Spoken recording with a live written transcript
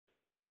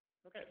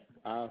Okay,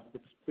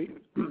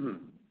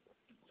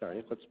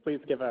 let's please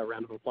give a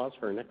round of applause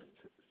for our next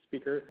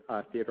speaker,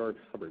 Theodore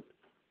Huppert.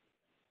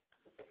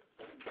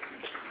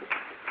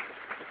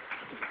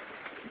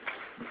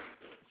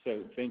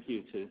 So thank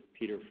you to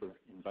Peter for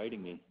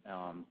inviting me,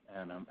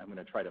 and I'm going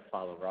to try to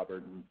follow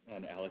Robert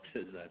and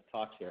Alex's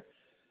talks here.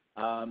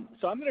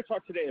 So I'm going to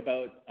talk today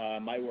about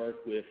my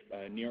work with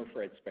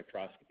near-infrared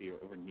spectroscopy,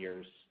 or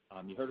NIRS.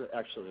 You heard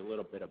actually a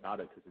little bit about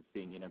it because it's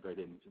being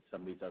integrated into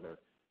some of these other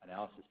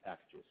analysis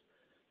packages.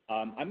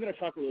 I'm going to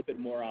talk a little bit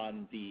more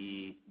on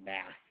the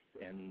math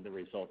and the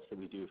results that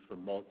we do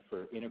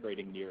for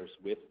integrating NIRS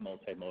with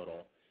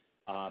multimodal.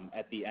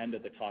 At the end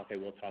of the talk, I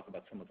will talk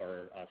about some of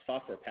our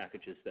software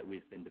packages that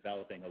we've been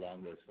developing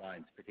along those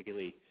lines,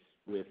 particularly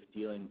with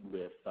dealing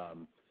with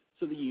some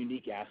of the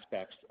unique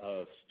aspects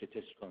of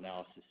statistical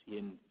analysis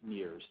in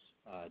NIRS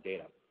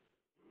data.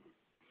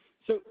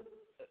 So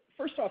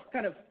first off,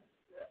 kind of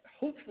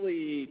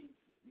hopefully,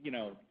 you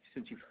know,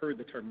 since you've heard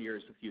the term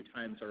NIRS a few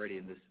times already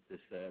in this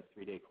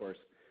 3-day course,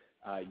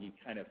 you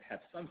kind of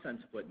have some sense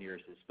of what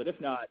NIRS is. But if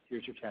not,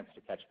 here's your chance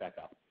to catch back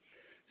up.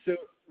 So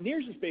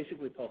NIRS is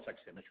basically pulse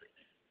oximetry.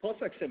 Pulse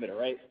oximeter,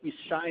 right? You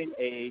shine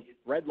a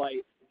red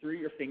light through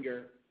your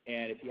finger,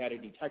 and if you had a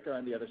detector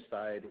on the other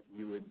side,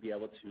 you would be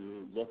able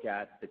to look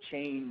at the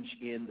change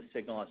in the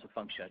signal as a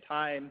function of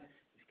time.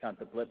 If you count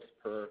the blips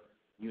per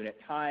unit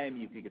time,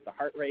 you can get the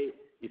heart rate.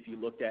 If you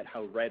looked at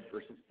how red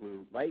versus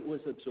blue light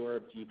was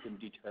absorbed, you can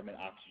determine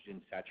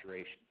oxygen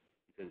saturation,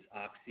 because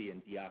oxy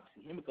and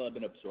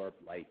deoxyhemoglobin absorb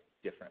light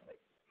differently,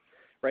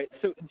 right?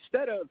 So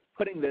instead of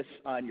putting this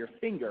on your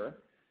finger,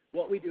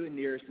 what we do in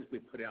NIRS is we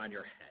put it on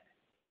your head.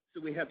 So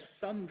we have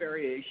some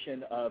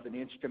variation of an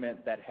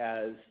instrument that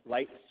has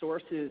light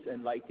sources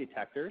and light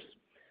detectors.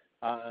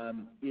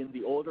 In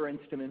the older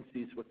instruments,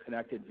 these were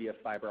connected via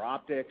fiber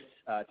optics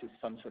to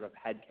some sort of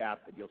head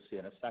cap that you'll see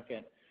in a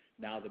second.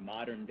 Now the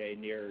modern day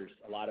NIRS,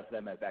 a lot of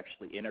them have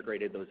actually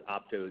integrated those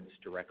optodes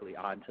directly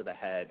onto the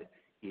head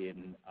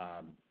in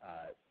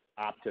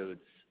optodes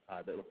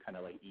that look kind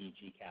of like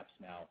EEG caps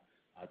now.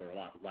 They're a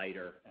lot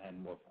lighter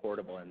and more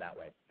portable in that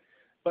way.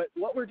 But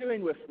what we're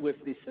doing with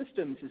these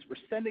systems is we're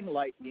sending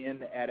light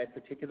in at a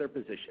particular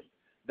position.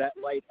 That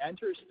light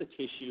enters the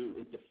tissue,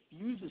 it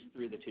diffuses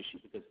through the tissue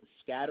because the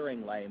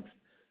scattering length,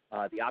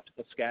 the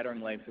optical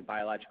scattering length of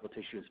biological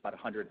tissue is about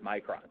 100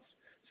 microns.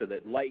 So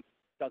that light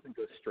doesn't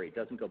go straight,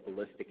 doesn't go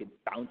ballistic, it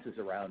bounces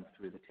around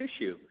through the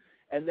tissue.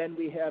 And then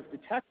we have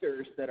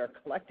detectors that are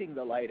collecting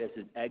the light as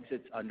it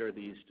exits under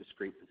these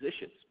discrete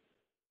positions.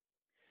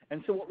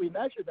 And so what we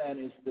measure then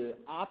is the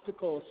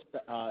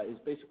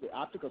basically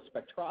optical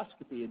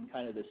spectroscopy in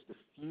kind of this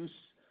diffuse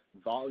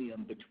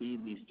volume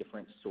between these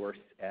different source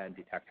and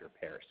detector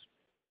pairs.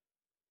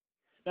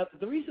 Now,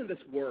 the reason this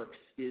works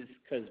is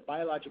because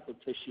biological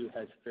tissue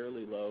has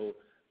fairly low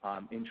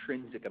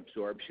intrinsic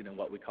absorption in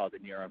what we call the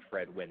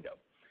near-infrared window.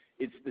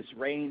 It's this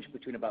range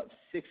between about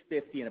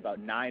 650 and about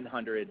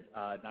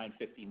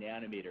 950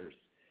 nanometers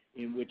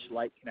in which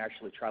light can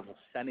actually travel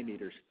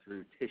centimeters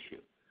through tissue.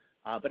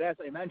 But as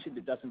I mentioned,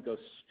 it doesn't go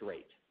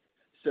straight.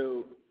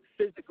 So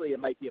physically, it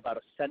might be about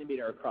a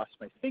centimeter across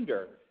my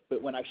finger,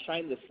 but when I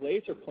shine this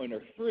laser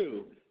pointer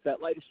through, that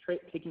light is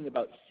taking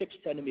about 6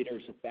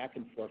 centimeters of back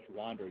and forth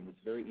wandering, this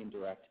very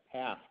indirect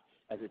path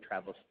as it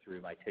travels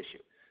through my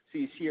tissue. So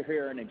you see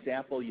here an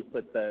example, you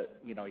put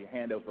your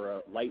hand over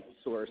a light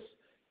source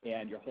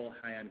and your whole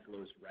hand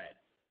glows red,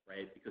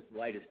 right? Because the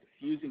light is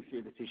diffusing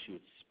through the tissue,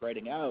 it's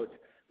spreading out.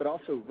 But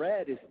also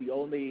red is the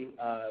only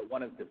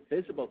one of the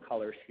visible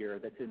colors here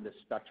that's in the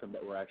spectrum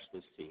that we're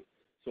actually seeing.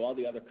 So all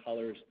the other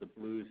colors, the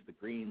blues, the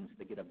greens,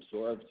 they get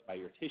absorbed by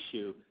your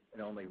tissue,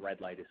 and only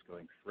red light is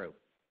going through.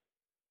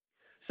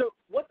 So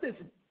what this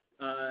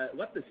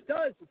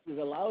does is it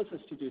allows us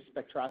to do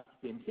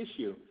spectroscopy in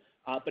tissue,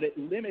 but it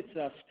limits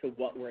us to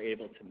what we're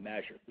able to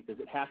measure because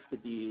it has to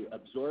be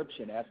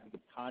absorption, it has to be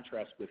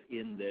contrast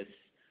within this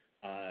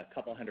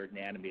couple hundred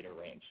nanometer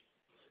range.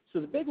 So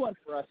the big one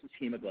for us is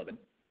hemoglobin.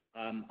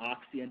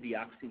 Oxy and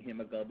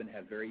deoxyhemoglobin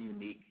have very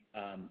unique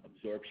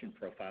absorption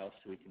profiles,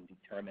 so we can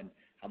determine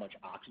how much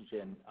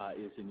oxygen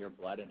is in your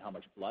blood and how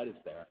much blood is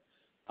there.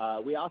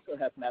 We also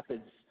have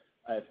methods,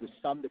 if we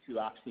sum the two,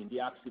 oxy and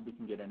deoxy, we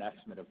can get an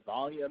estimate of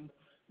volume.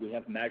 We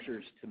have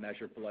measures to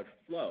measure blood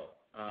flow,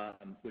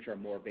 which are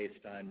more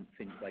based on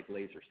things like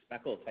laser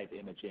speckle type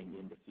imaging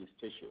in diffuse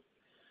tissue.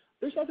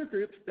 There's other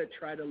groups that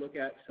try to look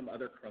at some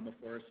other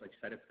chromophores like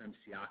cytochrome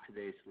C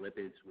oxidase,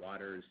 lipids,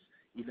 waters.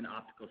 Even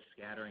optical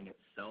scattering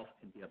itself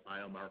can be a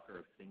biomarker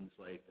of things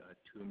like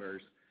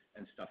tumors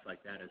and stuff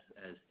like that.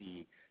 As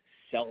the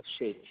cell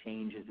shape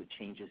changes, it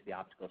changes the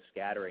optical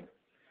scattering.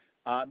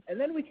 And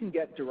then we can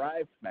get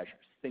derived measures,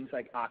 things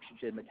like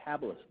oxygen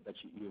metabolism that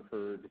you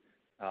heard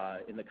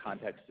in the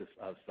context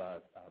of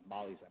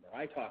Molly's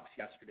MRI talks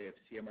yesterday of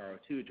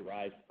CMRO2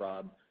 derived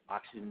from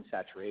oxygen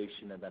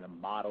saturation and then a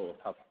model of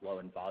how flow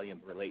and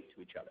volume relate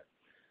to each other.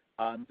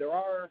 There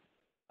are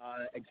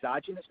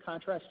exogenous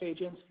contrast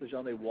agents. There's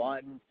only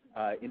one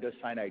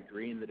indocyanide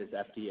green that is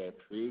FDA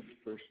approved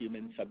for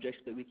human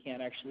subjects, but we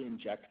can't actually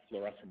inject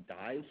fluorescent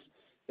dyes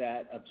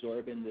that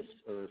absorb in this,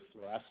 or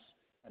fluoresce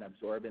and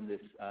absorb in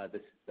this,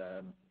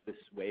 this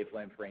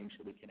wavelength range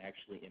that we can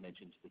actually image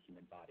into the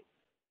human body.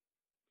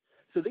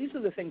 So these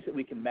are the things that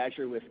we can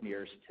measure with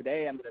NIRS.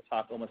 Today I'm going to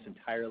talk almost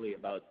entirely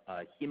about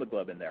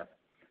hemoglobin there,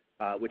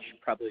 which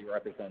probably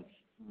represents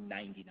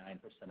 99%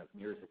 of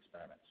NIRS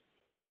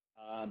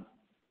experiments.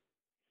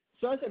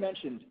 So as I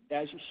mentioned,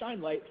 as you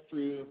shine light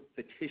through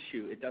the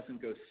tissue, it doesn't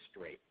go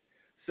straight.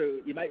 So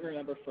you might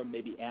remember from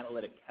maybe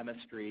analytic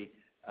chemistry,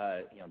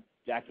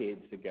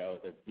 decades ago,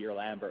 the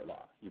Beer-Lambert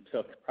law. You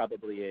took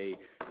probably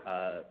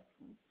a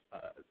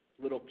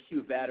little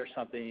cuvette or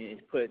something, you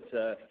put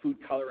food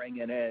coloring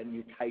in it, and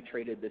you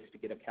titrated this to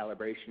get a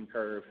calibration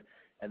curve,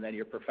 and then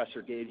your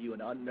professor gave you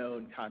an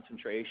unknown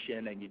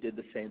concentration, and you did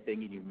the same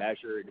thing, and you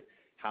measured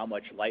how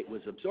much light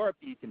was absorbed,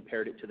 you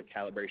compared it to the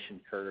calibration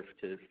curve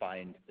to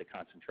find the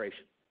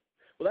concentration.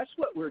 Well, that's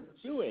what we're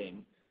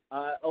doing,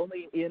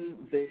 only in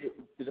the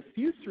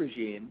diffuse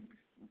regime.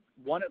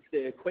 One of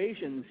the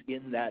equations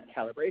in that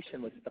calibration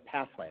was the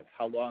path length.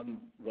 How long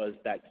was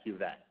that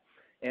cuvette?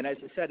 And as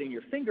I said, in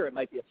your finger, it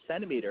might be a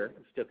centimeter.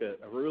 You took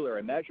a ruler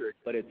and measured,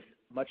 but it's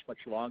much, much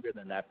longer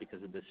than that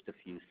because of this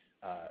diffuse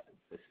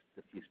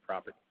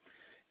property.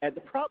 And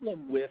the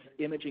problem with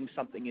imaging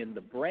something in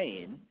the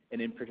brain,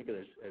 and in particular,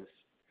 as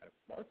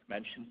Mark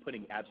mentioned,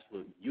 putting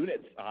absolute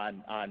units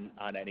on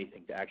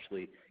anything to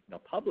actually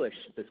publish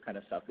this kind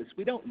of stuff, is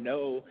we don't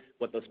know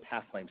what those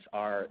path lengths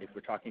are if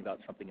we're talking about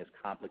something as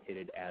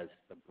complicated as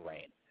the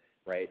brain,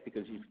 right?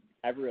 Because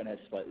everyone has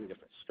slightly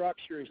different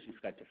structures,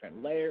 you've got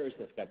different layers,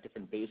 they've got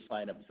different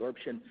baseline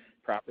absorption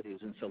properties,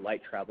 and so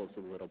light travels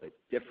a little bit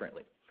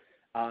differently.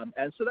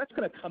 And so that's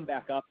going to come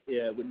back up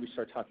when we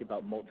start talking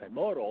about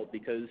multimodal,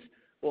 because,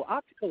 well,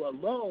 optical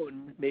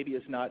alone maybe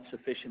is not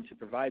sufficient to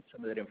provide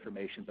some of that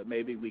information, but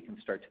maybe we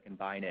can start to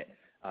combine it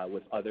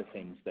with other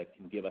things that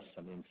can give us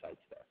some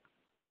insights there.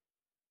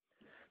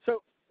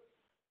 So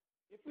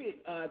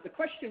the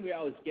question we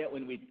always get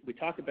when we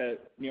talk about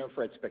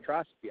near-infrared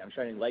spectroscopy, I'm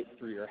shining light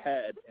through your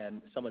head,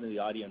 and someone in the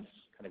audience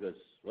kind of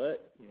goes,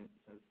 what?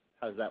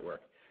 How does that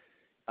work?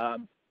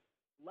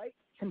 Light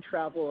can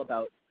travel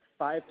about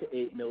 5 to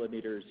 8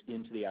 millimeters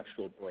into the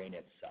actual brain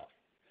itself.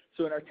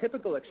 So in our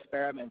typical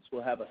experiments,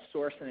 we'll have a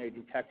source and a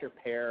detector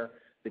pair.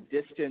 The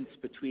distance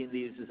between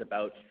these is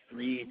about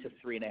 3 to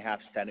 3.5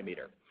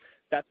 centimeters.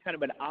 That's kind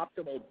of an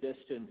optimal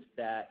distance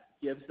that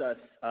gives us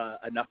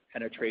enough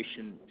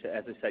penetration to,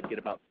 as I said, get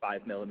about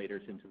 5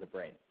 millimeters into the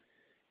brain.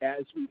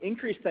 As we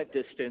increase that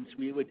distance,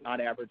 we would,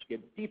 on average,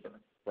 get deeper,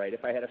 right?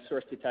 If I had a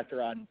source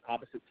detector on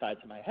opposite sides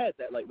of my head,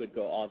 that light would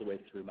go all the way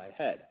through my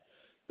head.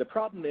 The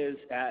problem is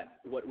at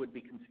what would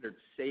be considered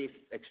safe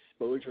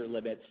exposure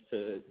limits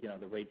to,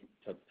 the rate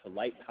to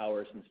light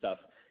powers and stuff,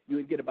 you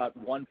would get about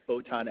 1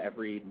 photon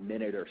every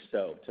minute or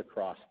so to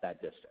cross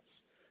that distance.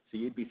 So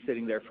you'd be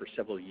sitting there for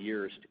several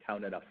years to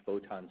count enough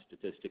photon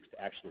statistics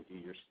to actually do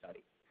your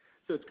study.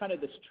 So it's kind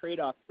of this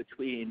trade-off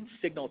between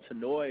signal to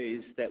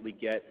noise that we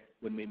get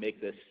when we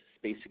make this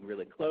spacing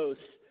really close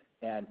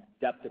and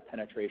depth of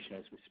penetration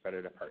as we spread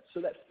it apart. So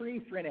that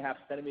 3.5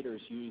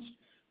 centimeters used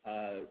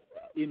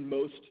in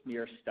most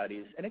NIR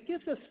studies, and it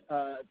gives us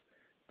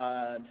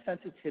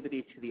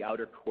sensitivity to the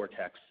outer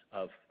cortex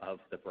of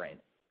the brain.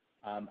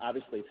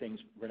 Obviously,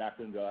 we're not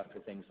going to go after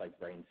things like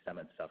brainstem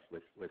and stuff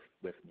with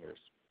NIRS.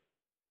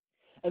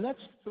 And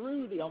that's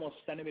through the almost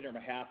 1.5 centimeters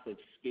of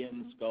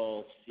skin,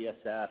 skull,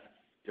 CSF,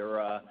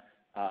 dura,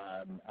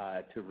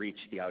 to reach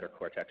the outer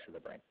cortex of the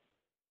brain.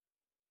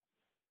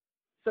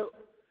 So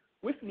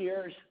with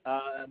NIRS,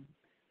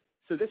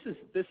 so this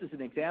is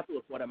an example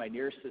of one of my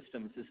NIRS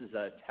systems. This is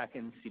a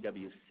Tekken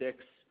CW6.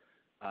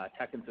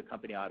 Tekken's a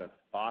company out of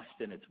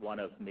Boston. It's one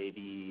of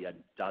maybe a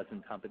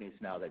dozen companies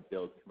now that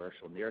build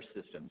commercial NIRS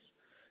systems.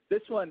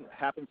 This one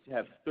happens to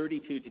have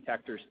 32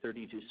 detectors,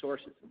 32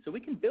 sources. And so we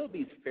can build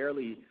these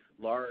fairly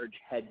large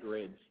head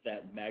grids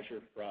that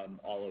measure from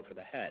all over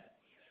the head.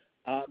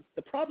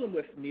 The problem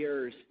with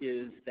NIRS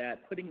is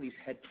that putting these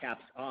head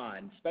caps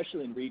on,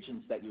 especially in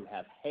regions that you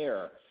have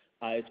hair,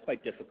 is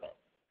quite difficult.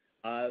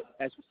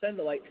 As we send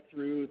the light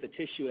through the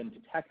tissue and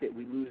detect it,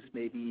 we lose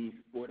maybe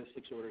 4 to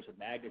 6 orders of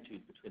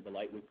magnitude between the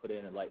light we put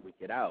in and light we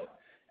get out.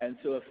 And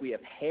so if we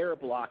have hair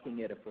blocking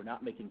it, if we're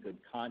not making good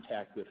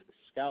contact with the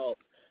scalp,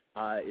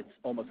 it's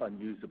almost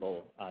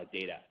unusable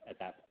data at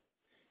that point.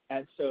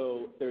 And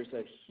so there's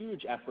a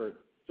huge effort,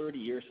 30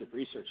 years of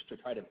research, to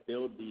try to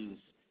build these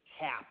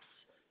caps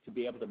to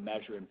be able to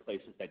measure in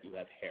places that you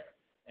have hair.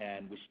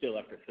 And we still,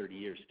 after 30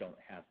 years, don't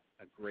have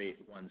a great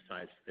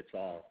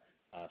one-size-fits-all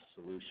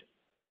solution.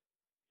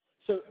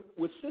 So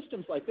with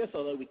systems like this,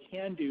 although we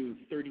can do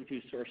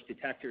 32 source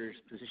detectors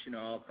positioned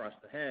all across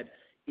the head,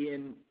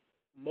 in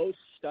most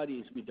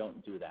studies we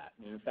don't do that.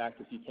 And in fact,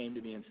 if you came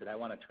to me and said, I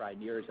want to try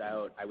NIRS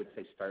out, I would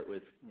say start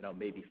with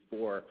maybe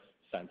 4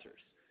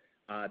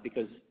 sensors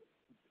because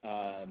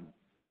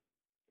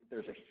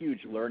there's a huge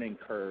learning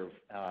curve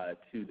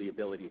to the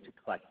ability to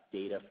collect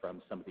data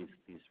from some of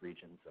these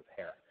regions of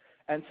hair.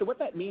 And so what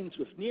that means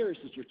with NIRS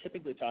is you're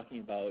typically talking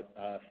about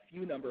a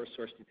few number of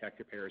source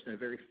detector pairs and a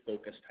very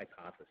focused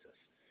hypothesis.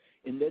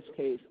 In this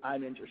case,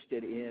 I'm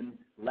interested in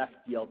left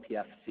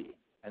DLPFC.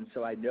 And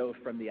so I know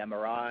from the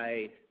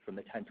MRI, from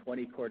the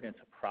 1020 coordinates,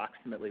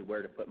 approximately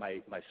where to put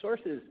my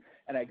sources,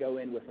 and I go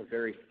in with a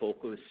very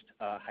focused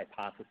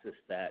hypothesis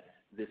that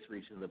this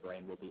region of the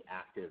brain will be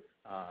active.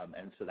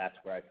 And so that's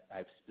where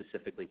I've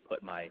specifically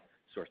put my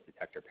source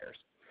detector pairs.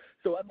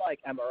 So unlike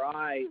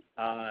MRI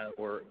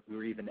or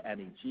even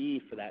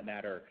MEG for that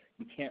matter,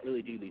 you can't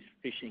really do these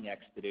fishing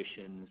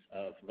expeditions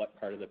of what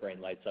part of the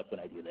brain lights up when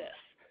I do this,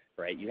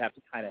 right? You have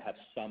to kind of have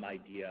some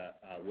idea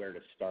where to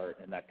start,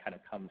 and that kind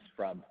of comes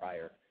from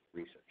prior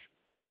research.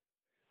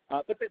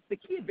 But the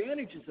key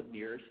advantages of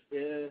NIRS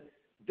is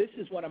this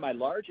is one of my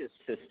largest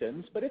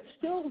systems, but it's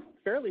still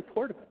fairly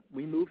portable.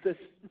 We move this,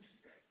 it's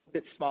a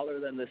bit smaller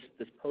than this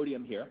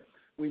podium here.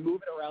 We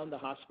move it around the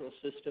hospital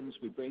systems.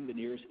 We bring the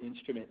NIRS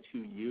instrument to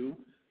you.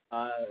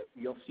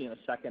 You'll see in a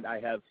second I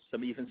have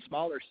some even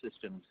smaller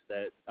systems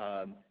that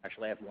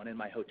actually I have one in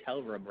my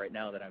hotel room right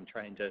now that I'm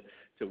trying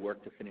to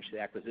work to finish the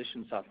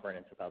acquisition software,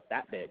 and it's about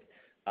that big.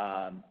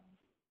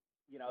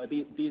 You know,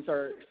 these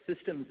are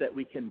systems that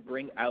we can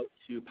bring out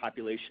to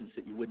populations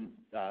that you wouldn't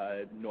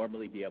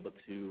normally be able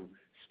to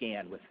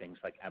scan with things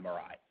like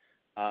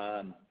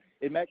MRI.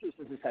 It measures,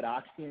 as I said,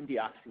 oxy and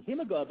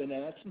deoxyhemoglobin,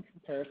 and that's in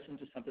comparison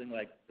to something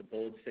like the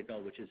BOLD signal,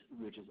 which is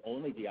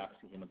only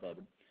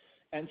deoxyhemoglobin.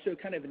 And so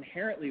kind of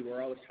inherently,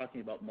 we're always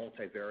talking about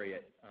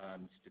multivariate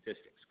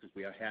statistics because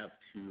we have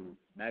two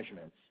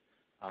measurements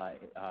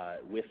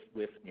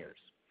with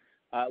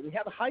NIRS. We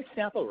have a high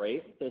sample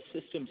rate. The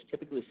systems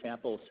typically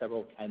sample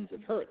several tens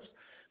of hertz,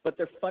 but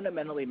they're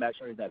fundamentally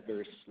measuring that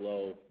very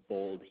slow,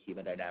 bold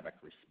hemodynamic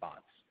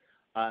response.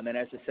 And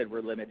as I said,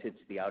 we're limited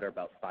to the outer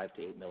about 5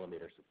 to 8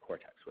 millimeters of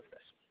cortex with this.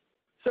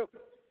 So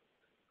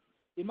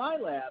in my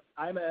lab,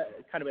 I'm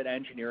kind of an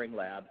engineering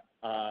lab.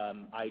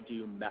 I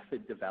do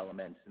method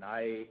development, and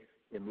I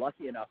am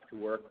lucky enough to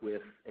work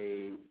with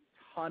a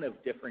ton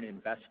of different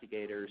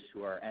investigators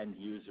who are end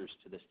users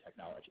to this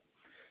technology.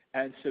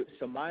 And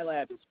so my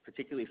lab is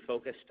particularly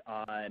focused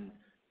on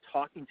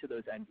talking to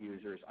those end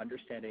users,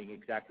 understanding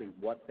exactly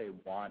what they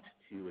want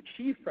to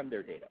achieve from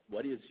their data.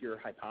 What is your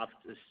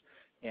hypothesis?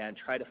 And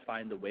try to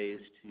find the ways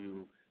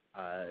to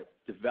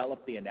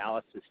develop the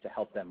analysis to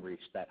help them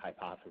reach that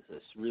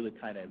hypothesis, really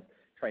kind of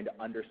trying to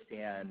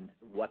understand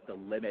what the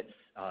limits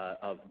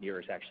of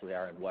NIRS actually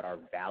are and what are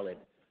valid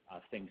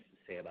things to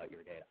say about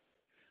your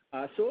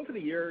data. So over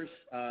the years,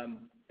 I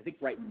think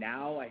right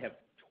now I have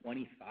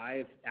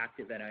 25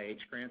 active NIH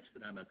grants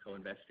that I'm a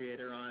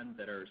co-investigator on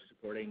that are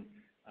supporting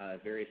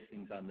various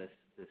things on this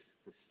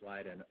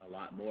slide and a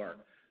lot more.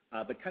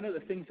 But kind of the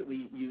things that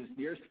we use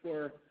NIRS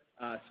for,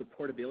 so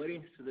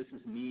portability. So this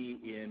is me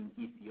in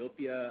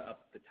Ethiopia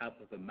up the top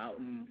of a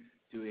mountain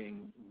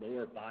doing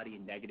lower body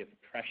negative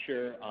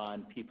pressure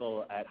on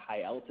people at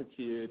high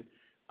altitude.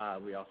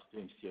 We're also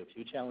doing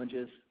CO2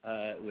 challenges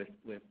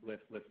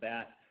with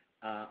that.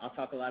 I'll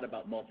talk a lot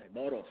about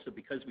multimodal. So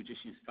because we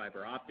just use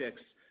fiber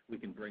optics, we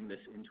can bring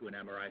this into an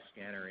MRI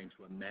scanner,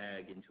 into a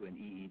MEG, into an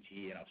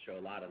EEG, and I'll show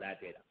a lot of that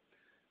data.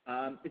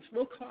 It's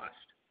low cost.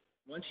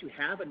 Once you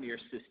have a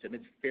NIRS system,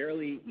 it's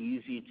fairly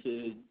easy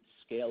to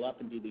scale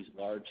up and do these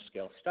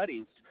large-scale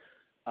studies.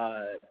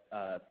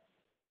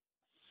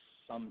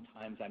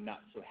 Sometimes I'm not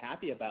so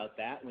happy about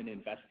that when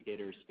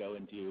investigators go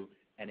and do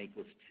N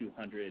equals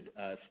 200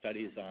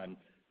 studies on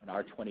an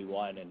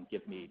R21 and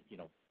give me,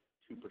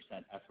 2%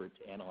 effort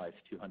to analyze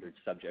 200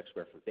 subjects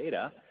worth of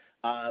data.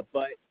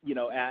 But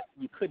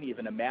you couldn't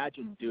even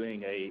imagine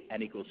doing a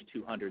N equals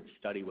 200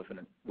 study with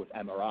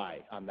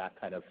MRI on that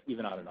kind of,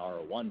 even on an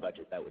R01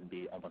 budget. That would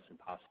be almost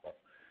impossible.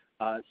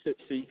 So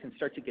you can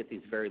start to get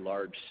these very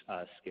large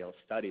scale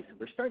studies.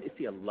 We're starting to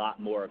see a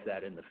lot more of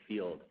that in the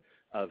field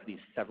of these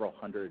several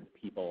hundred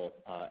people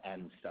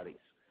and studies.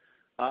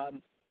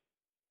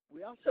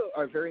 We also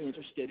are very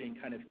interested in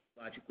kind of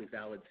logically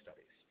valid studies.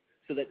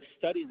 So that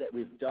study that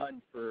we've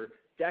done for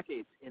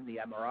decades in the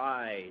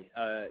MRI,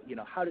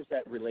 how does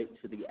that relate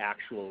to the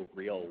actual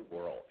real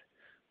world?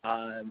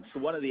 So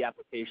one of the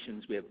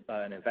applications, we have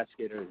an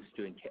investigator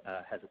who's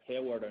has a K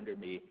award under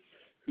me,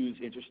 who's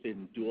interested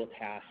in dual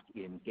task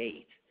in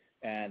gait.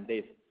 And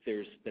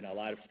there's been a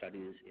lot of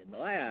studies in the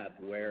lab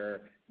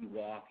where you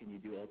walk and you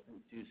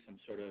do some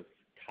sort of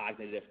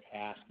cognitive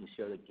task, and you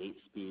show the gait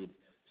speed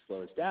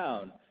slows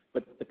down.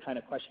 But the kind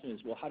of question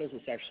is, well, how does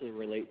this actually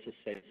relate to,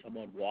 say,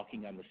 someone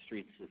walking on the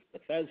streets of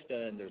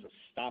Bethesda and there's a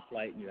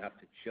stoplight and you have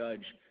to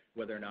judge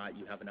whether or not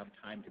you have enough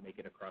time to make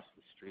it across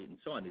the street and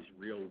so on, these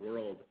real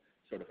world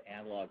sort of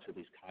analogs of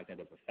these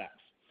cognitive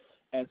effects.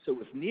 And so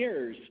with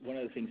NIRS, one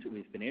of the things that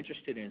we've been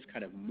interested in is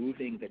kind of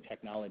moving the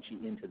technology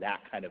into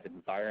that kind of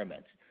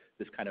environment,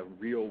 this kind of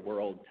real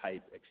world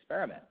type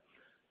experiment.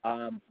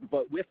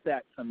 But with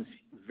that comes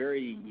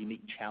very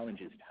unique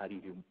challenges to how do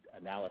you do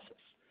analysis.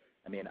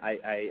 I mean,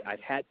 I've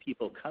had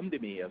people come to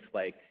me of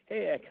like,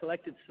 hey, I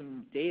collected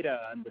some data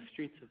on the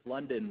streets of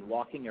London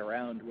walking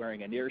around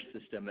wearing a NIRS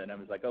system, and I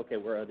was like, okay,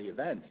 where are the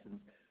events? And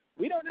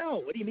we don't know.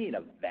 What do you mean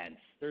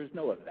events? There's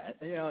no event.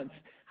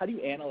 How do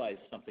you analyze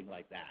something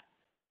like that?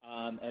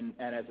 And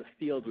as a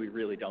field, we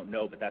really don't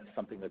know, but that's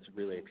something that's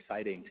really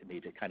exciting to me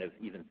to kind of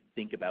even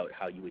think about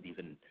how you would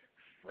even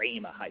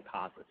frame a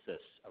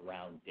hypothesis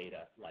around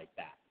data like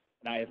that.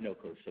 And I have no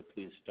clue, so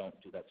please don't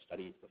do that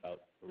study without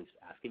at least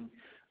asking.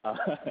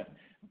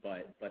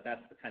 But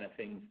that's the kind of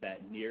things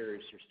that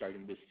NIRS you're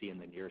starting to see in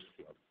the NIRS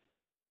field.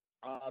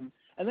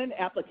 And then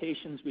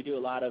applications, we do a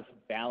lot of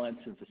balance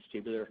and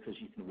vestibular because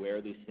you can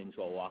wear these things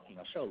while walking.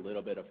 I'll show a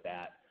little bit of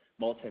that.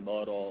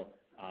 Multimodal,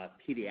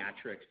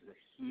 pediatrics is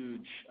a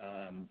huge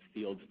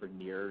field for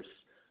NIRS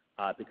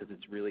because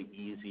it's really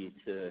easy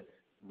to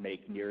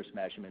make NIRS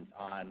measurements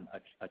on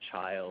a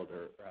child,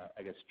 or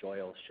I guess Joy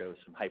will show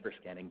some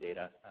hyperscanning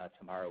data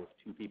tomorrow with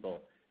 2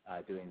 people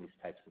doing these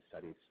types of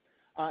studies.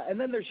 And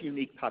then there's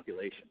unique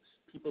populations,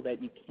 people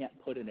that you can't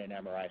put in an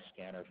MRI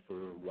scanner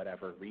for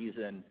whatever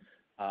reason.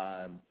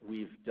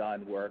 We've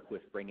done work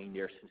with bringing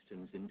NIRS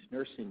systems into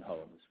nursing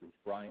homes. We've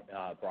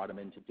brought them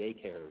into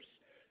daycares.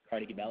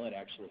 Carnegie Mellon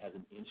actually has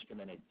an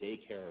instrumented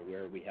daycare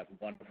where we have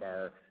one of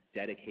our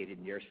dedicated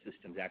NIRS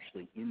systems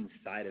actually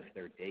inside of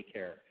their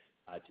daycare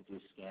to do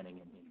scanning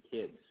in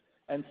kids.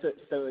 And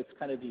so it's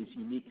kind of these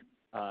unique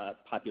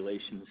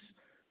populations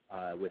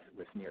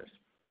with NIRS.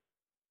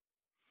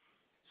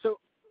 So,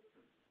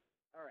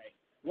 all right,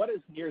 what does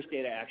NIRS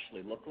data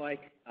actually look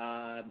like?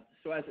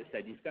 So as I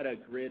said, you've got a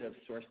grid of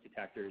source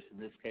detectors. In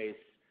this case,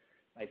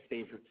 my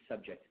favorite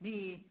subject,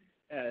 me,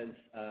 has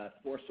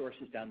 4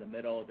 sources down the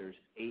middle. There's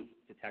 8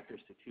 detectors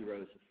to 2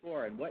 rows of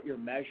 4. And what you're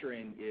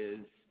measuring is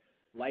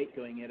light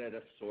going in at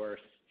a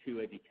source to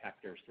a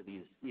detector. So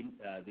these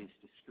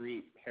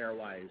discrete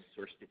pairwise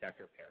source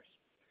detector pairs.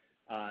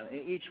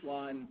 And each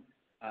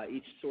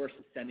source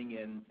is sending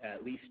in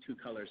at least 2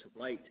 colors of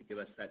light to give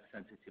us that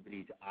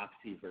sensitivity to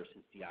oxy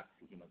versus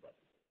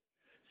deoxyhemoglobin.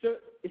 So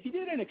if you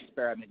did an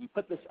experiment, you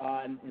put this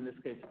on, in this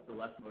case it's the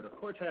left motor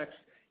cortex,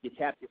 you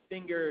tap your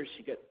fingers,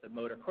 you get the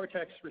motor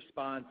cortex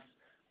response.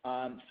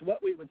 So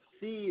what we would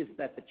see is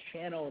that the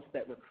channels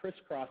that were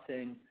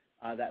crisscrossing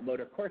that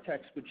motor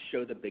cortex would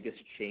show the biggest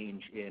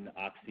change in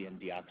oxy and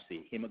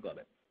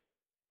deoxyhemoglobin.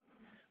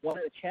 One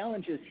of the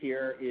challenges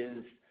here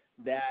is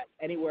that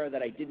anywhere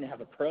that I didn't have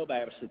a probe,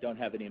 I obviously don't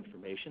have any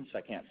information, so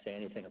I can't say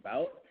anything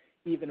about.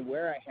 Even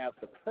where I have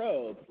the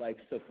probe, like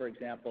so for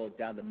example,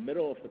 down the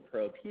middle of the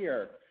probe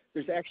here,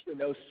 there's actually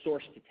no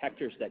source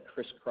detectors that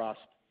crisscross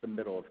the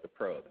middle of the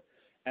probe.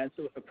 And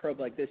so with a probe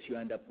like this, you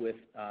end up with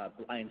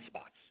blind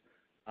spots.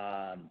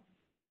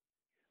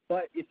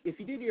 But if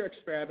you did your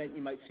experiment,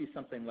 you might see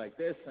something like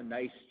this, a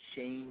nice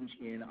change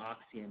in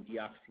oxy and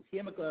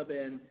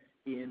deoxyhemoglobin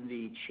in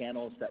the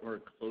channels that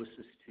were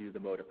closest to the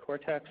motor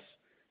cortex.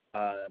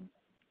 And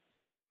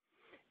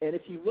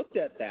if you looked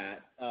at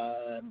that,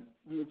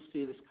 you would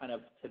see this kind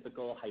of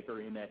typical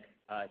hyperemic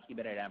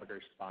hemodynamic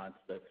response,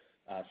 the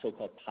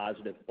so-called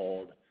positive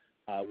fold,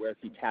 where if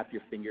you tap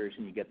your fingers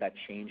and you get that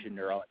change in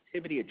neural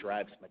activity, it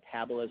drives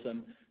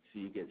metabolism. So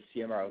you get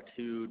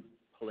CMRO2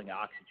 pulling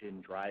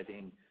oxygen,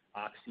 driving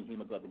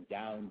oxyhemoglobin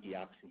down,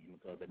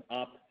 deoxyhemoglobin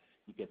up.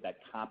 You get that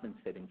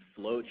compensating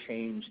flow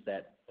change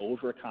that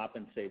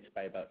overcompensates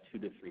by about 2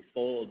 to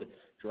 3-fold,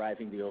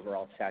 driving the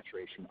overall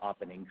saturation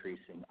up and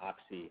increasing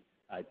oxy,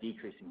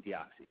 decreasing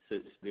deoxy. So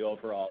it's the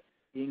overall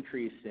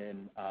increase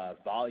in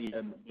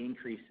volume,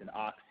 increase in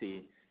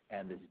oxy,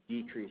 and this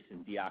decrease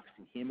in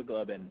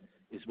deoxyhemoglobin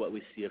is what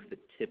we see of the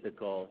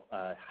typical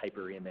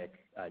hyperemic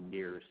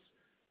NIRS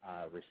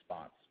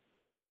response.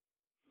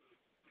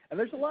 And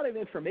there's a lot of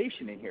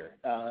information in here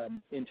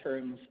in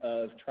terms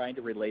of trying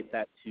to relate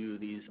that to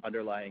these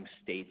underlying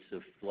states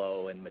of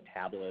flow and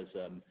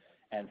metabolism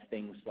and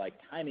things like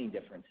timing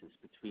differences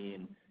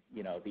between,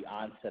 you know, the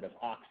onset of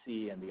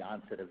oxy and the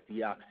onset of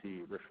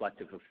deoxy,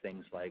 reflective of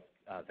things like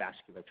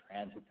vascular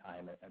transit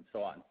time and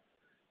so on.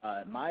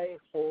 My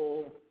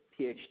whole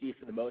PhD,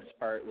 for the most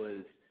part,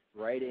 was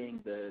writing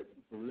the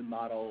balloon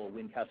model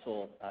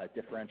Wynne-Kessel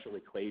differential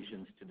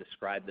equations to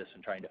describe this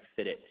and trying to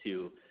fit it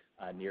to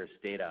NIRS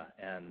data,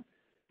 and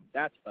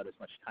that's about as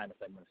much time as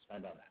I'm going to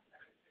spend on that.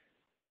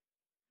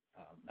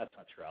 That's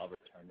not true. I'll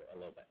return to it a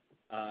little bit.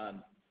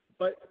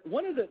 But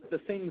one of the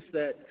things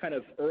that kind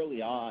of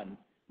early on,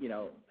 you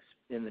know,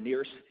 in the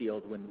NIRS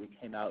field, when we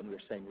came out and we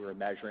were saying we were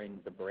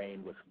measuring the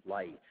brain with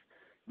light,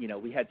 you know,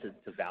 we had to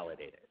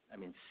validate it. I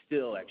mean,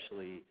 still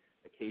actually,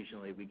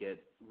 occasionally we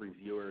get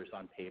reviewers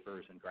on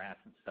papers and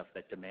graphs and stuff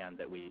that demand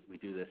that we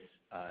do this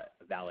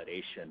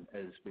validation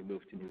as we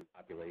move to new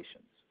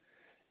populations.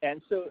 And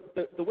so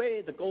the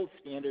way, the gold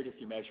standard if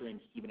you're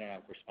measuring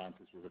hemodynamic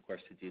responses is, of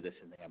course, to do this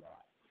in the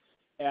MRI.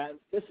 And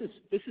this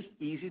is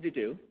easy to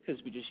do because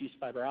we just use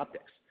fiber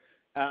optics.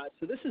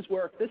 So this is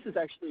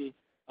actually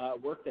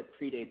work that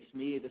predates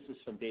me. This is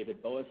from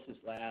David Boas's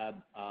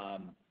lab,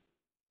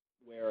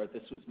 where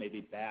this was maybe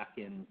back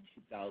in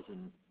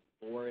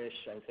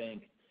 2004-ish, I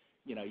think.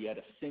 You know, you had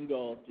a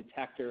single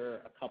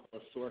detector, a couple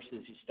of sources,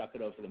 you stuck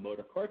it over the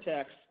motor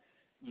cortex,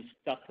 you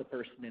stuck the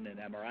person in an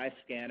MRI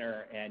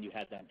scanner, and you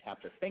had them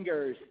tap their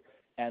fingers,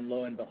 and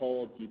lo and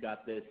behold, you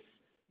got this,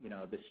 you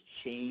know, this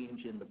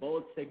change in the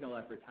bullet signal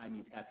every time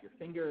you tap your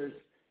fingers.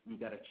 You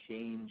got a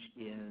change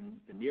in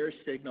the NIRS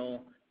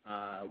signal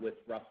with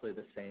roughly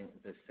the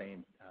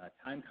same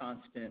time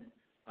constant.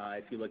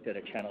 If you looked at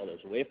a channel that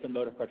was away from the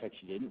motor cortex,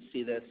 you didn't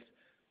see this.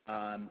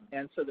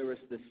 And so there was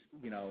this,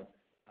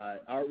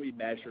 are we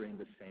measuring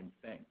the same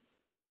thing?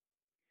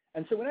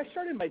 And so when I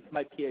started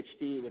my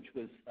PhD, which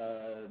was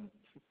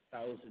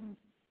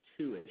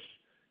 2002-ish,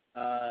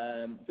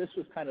 this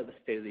was kind of the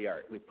state of the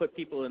art. We put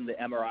people in the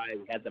MRI,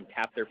 we had them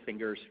tap their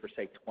fingers for,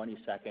 say, 20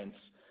 seconds.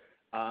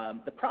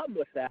 The problem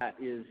with that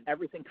is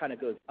everything kind of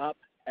goes up,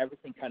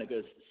 everything kind of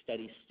goes to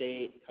steady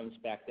state, comes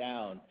back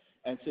down.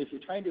 And so if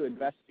you're trying to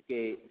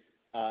investigate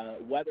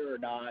whether or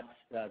not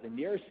the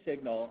near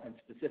signal, and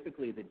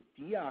specifically the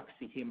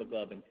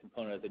deoxyhemoglobin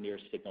component of the near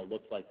signal,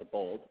 looked like the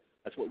bulb,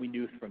 that's what we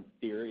knew from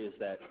theory, is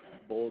that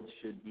bulbs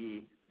should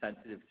be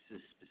sensitive to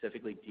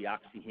specifically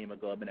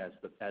deoxyhemoglobin as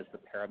the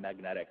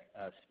paramagnetic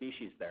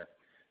species there.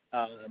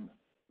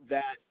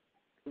 That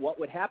what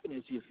would happen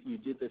is if you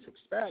did this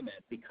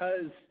experiment,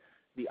 because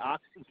the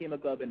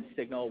oxyhemoglobin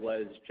signal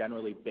was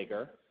generally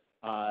bigger,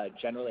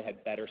 generally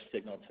had better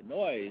signal to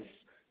noise,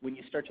 when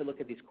you start to look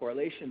at these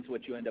correlations,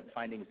 what you end up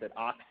finding is that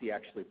oxy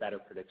actually better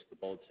predicts the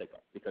bulb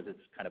signal because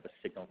it's kind of a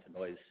signal to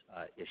noise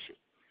issue.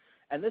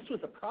 And this was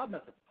a problem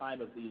at the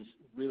time of these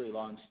really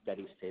long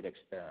steady state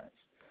experiments.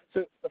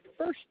 So the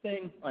first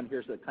thing on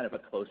here's a kind of a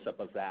close-up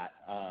of that.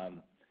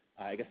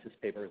 I guess this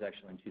paper was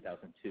actually in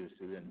 2002,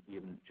 so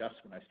even just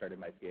when I started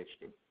my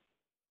PhD.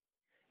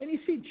 And you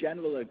see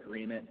general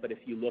agreement, but if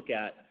you look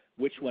at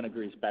which one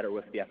agrees better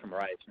with the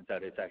fMRI, it turns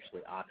out it's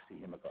actually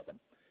oxyhemoglobin.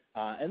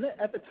 And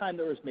at the time,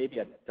 there was maybe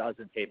a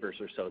dozen papers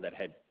or so that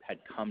had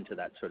come to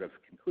that sort of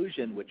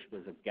conclusion, which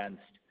was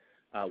against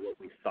what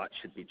we thought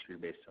should be true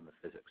based on the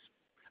physics.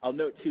 I'll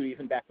note, too,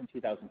 even back in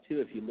 2002,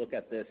 if you look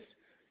at this,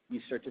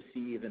 you start to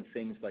see even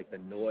things like the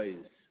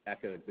noise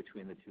echoed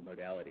between the two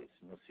modalities.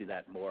 And you'll see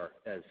that more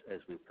as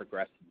we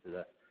progress into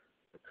the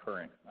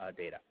current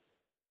data.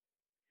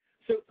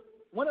 So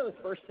one of the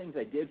first things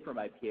I did for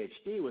my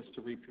PhD was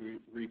to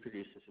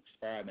reproduce this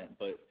experiment,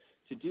 but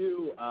to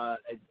do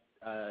a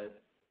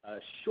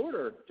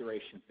shorter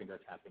duration finger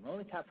tapping,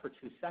 only tap for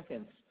 2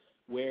 seconds,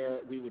 where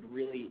we would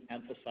really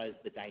emphasize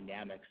the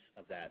dynamics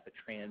of that, the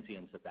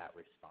transients of that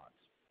response.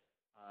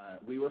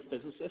 We were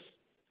physicists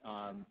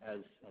as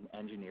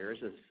engineers,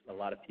 as a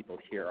lot of people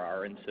here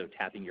are, and so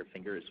tapping your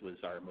fingers was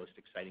our most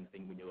exciting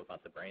thing we knew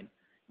about the brain.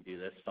 You do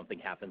this, something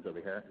happens over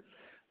here.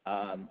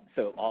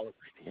 So all of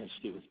my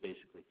PhD was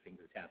basically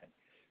finger tapping.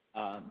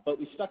 But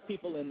we stuck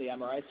people in the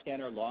MRI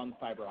scanner, long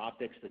fiber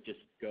optics that just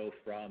go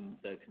from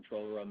the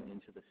control room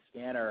into the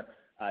scanner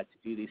to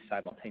do these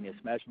simultaneous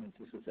measurements.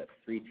 This was at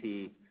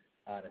 3T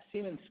on a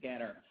CMN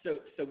scanner.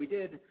 So we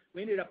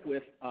ended up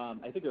with,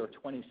 I think there were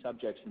 20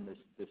 subjects in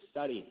this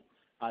study.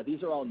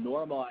 These are all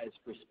normalized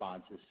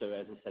responses. So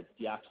as I said,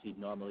 deoxy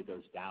normally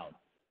goes down.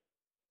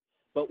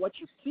 But what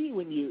you see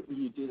when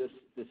you do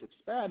this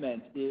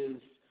experiment is,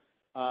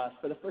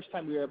 for the first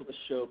time, we were able to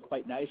show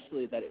quite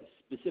nicely that it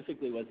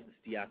specifically was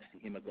this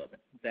deoxyhemoglobin,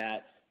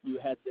 that you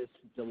had this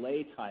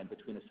delay time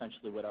between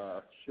essentially what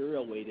are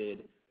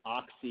arterial-weighted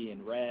oxy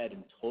in red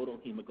and total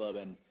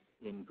hemoglobin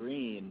in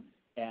green,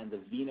 and the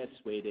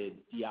venous-weighted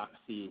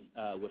deoxy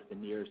with the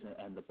nears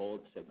and the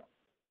bulb signal.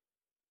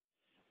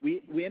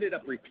 We ended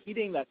up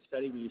repeating that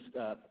study. We used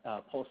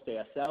pulsed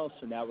ASL,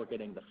 so now we're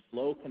getting the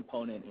flow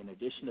component in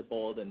addition to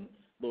bulb, and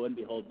lo and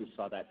behold, we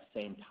saw that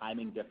same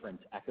timing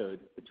difference echoed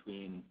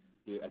between,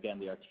 again,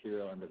 the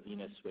arterial and the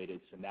venous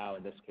weighted. So now,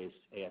 in this case,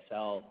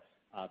 ASL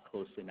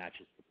closely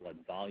matches the blood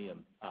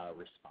volume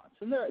response.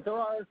 And there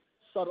are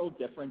subtle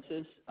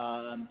differences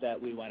that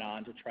we went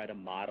on to try to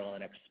model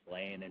and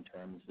explain in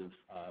terms of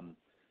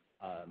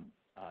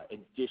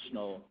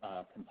additional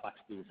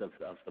complexities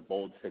of the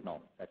bulb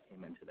signal that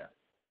came into there.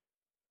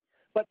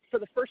 But for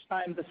the first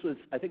time,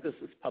 I think this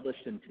was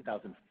published in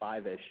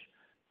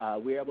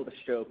 2005-ish, we were able to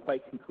show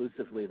quite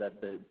conclusively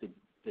that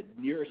the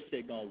near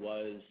signal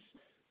was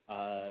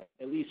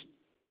at least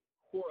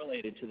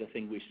correlated to the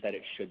thing we said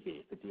it should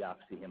be, the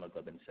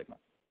deoxyhemoglobin signal,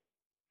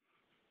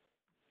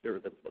 or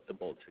the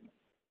bulb signal.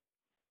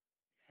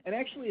 And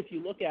actually, if you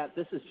look at,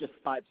 this is just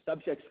 5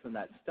 subjects from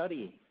that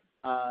study,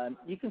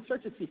 you can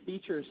start to see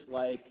features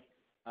like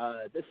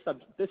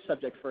this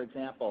subject, for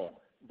example,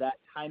 that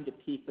time to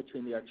peak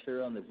between the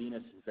arterial and the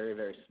venous is very,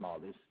 very small.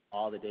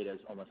 All the data is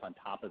almost on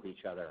top of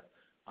each other,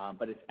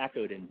 but it's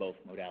echoed in both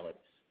modalities.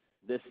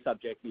 This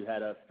subject, you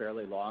had a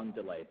fairly long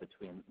delay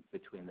between the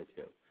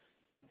two.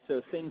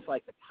 So things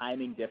like the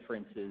timing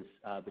differences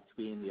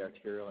between the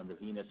arterial and the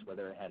venous,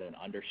 whether it had an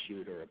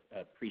undershoot or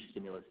a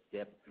pre-stimulus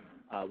dip,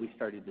 we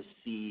started to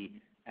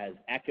see as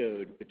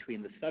echoed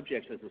between the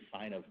subjects as a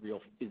sign of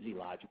real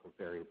physiological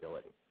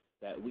variability,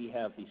 that we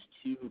have these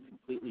two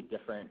completely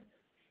different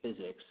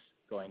physics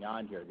going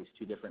on here, these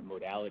two different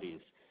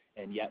modalities,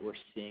 and yet we're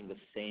seeing the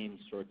same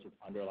sorts of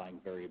underlying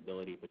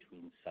variability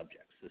between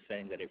subjects. So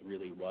saying that it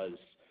really was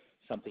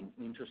something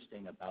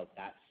interesting about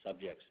that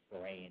subject's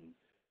brain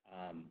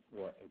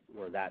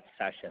or that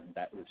session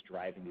that was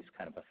driving these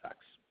kind of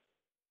effects.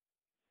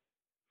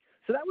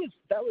 So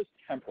that was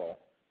temporal.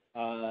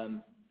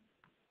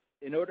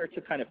 in order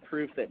to kind of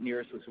prove that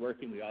NIRS was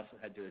working, we also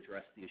had to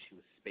address the issue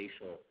of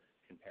spatial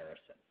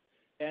comparison.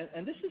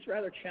 And this is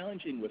rather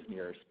challenging with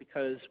NIRS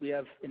because we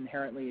have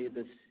inherently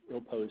this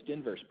ill-posed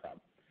inverse problem.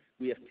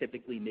 We have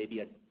typically maybe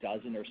a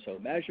dozen or so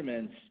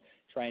measurements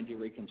trying to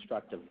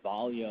reconstruct a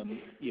volume,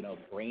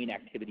 brain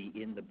activity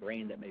in the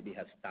brain that maybe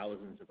has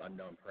thousands of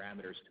unknown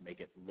parameters to make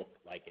it look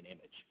like an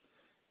image.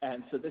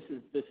 And so this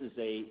is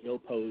a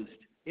ill-posed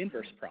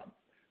inverse problem.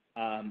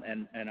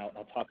 And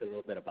I'll talk a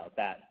little bit about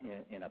that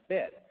in a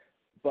bit.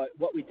 But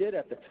what we did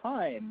at the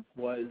time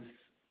was,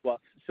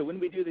 so when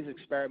we do these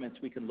experiments,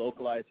 we can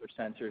localize our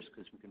sensors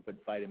because we can put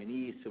vitamin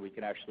E so we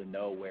can actually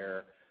know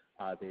where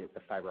the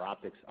fiber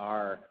optics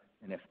are.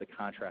 And if the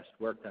contrast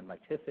worked on my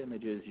TIFF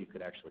images, you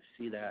could actually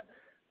see that.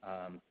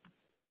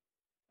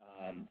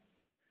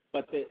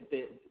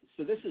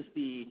 So this is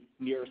the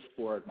NIRS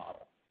forward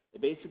model.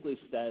 It basically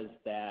says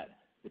that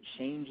the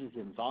changes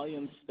in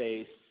volume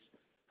space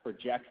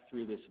project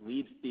through this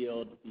lead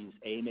field. These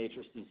A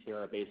matrices here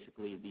are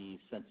basically the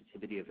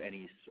sensitivity of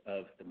any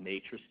of the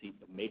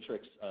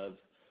matrix of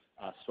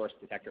source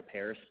detector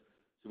pairs.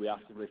 So we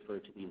often refer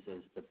to these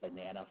as the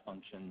banana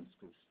functions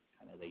because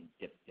kind of they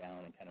dip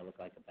down and kind of look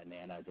like a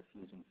banana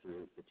diffusing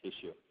through the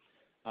tissue.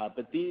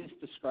 But these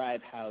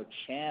describe how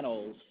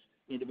channels,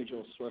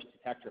 individual source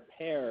detector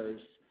pairs,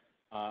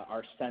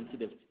 are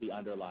sensitive to the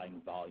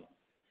underlying volume.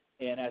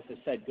 And as I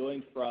said,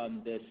 going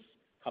from this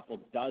couple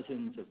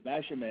dozens of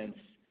measurements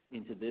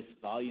into this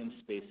volume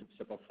space of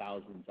several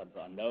thousands of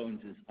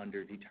unknowns is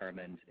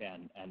underdetermined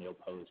and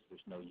ill-posed.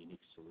 There's no unique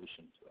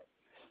solution to it.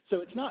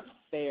 So it's not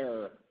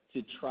fair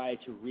to try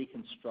to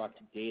reconstruct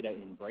data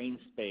in brain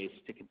space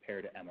to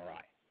compare to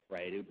MRI,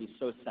 right? It would be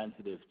so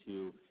sensitive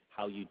to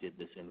how you did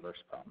this inverse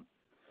problem.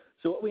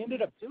 So what we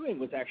ended up doing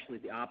was actually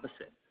the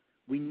opposite.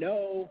 We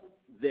know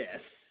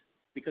this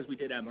because we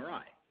did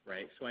MRI,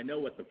 right? So I know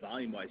what the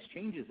volume-wise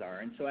changes are,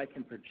 and so I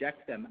can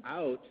project them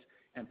out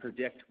and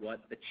predict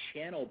what the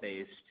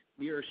channel-based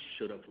NIRS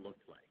should have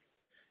looked like.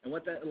 And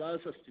what that allows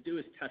us to do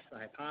is test the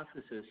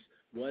hypothesis,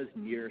 was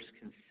NIRS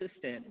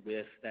consistent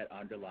with that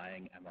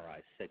underlying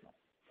MRI signal?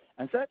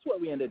 And so that's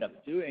what we ended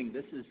up doing.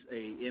 This is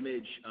an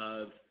image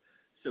of,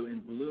 so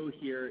in blue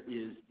here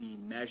is the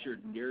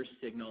measured NIRS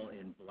signal,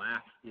 in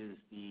black is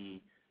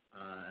the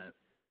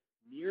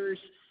NIRS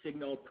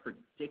signal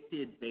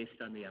predicted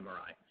based on the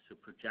MRI, so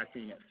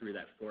projecting it through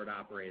that forward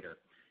operator.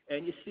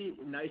 And you see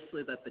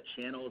nicely that the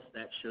channels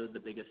that showed the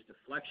biggest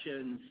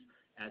deflections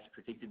as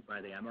predicted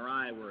by the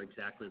MRI were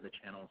exactly the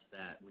channels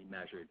that we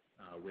measured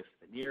with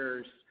the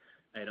NIRS.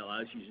 It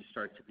allows you to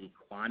start to be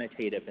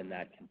quantitative in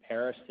that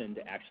comparison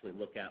to actually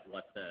look at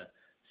what the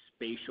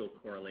spatial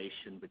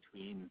correlation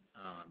between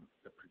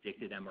the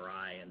predicted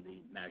MRI and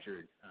the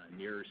measured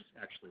NIRS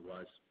actually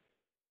was.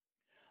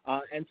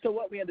 And so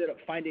what we ended up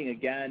finding,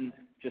 again,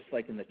 just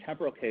like in the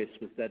temporal case,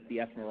 was that the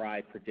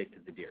fMRI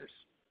predicted the NIRS.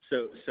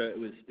 So it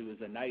was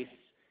a nice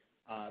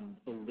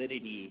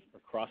validity or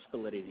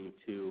cross-validity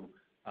to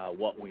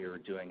what we were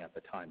doing at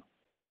the time,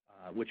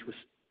 which was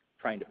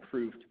trying to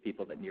prove to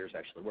people that NIRS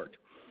actually worked.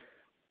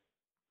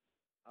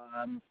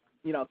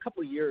 A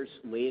couple of years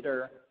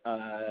later,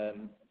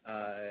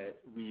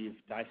 we've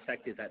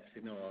dissected that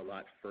signal a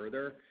lot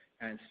further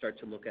and start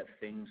to look at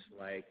things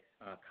like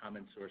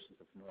common sources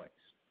of noise.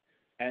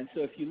 And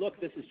so if you look,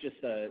 this is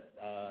just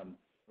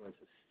what is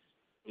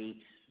this,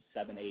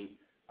 7, 8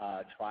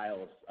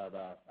 trials of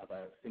a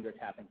finger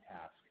tapping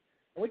task.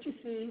 And what you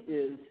see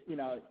is,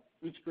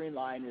 each green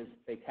line is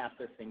they tap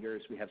their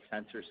fingers. We have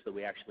sensors so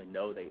we actually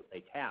know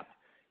they tapped.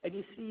 And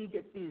you see, you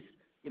get these,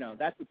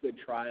 that's a good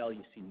trial.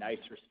 You see nice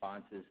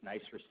responses,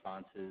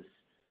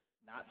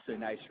 not so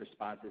nice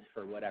responses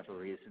for whatever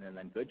reason, and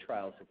then good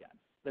trials again.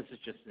 This is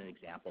just an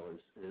example.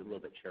 It's a little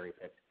bit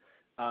cherry-picked.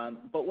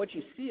 But what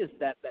you see is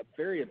that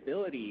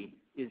variability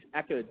is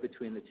echoed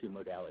between the two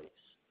modalities,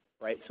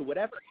 right? So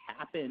whatever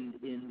happened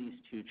in these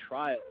two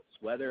trials,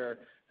 whether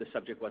the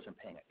subject wasn't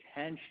paying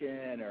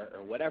attention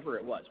or whatever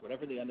it was,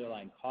 whatever the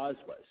underlying cause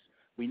was,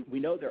 we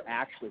know they're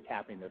actually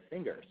tapping their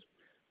fingers.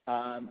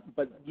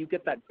 But you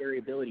get that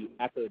variability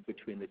echoed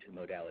between the two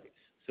modalities.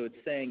 So it's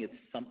saying it's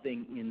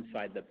something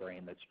inside the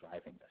brain that's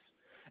driving this.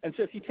 And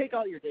so if you take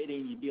all your data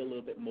and you be a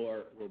little bit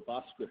more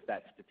robust with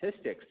that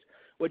statistics,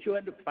 what you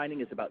end up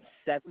finding is about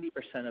 70%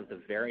 of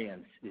the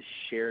variance is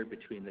shared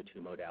between the two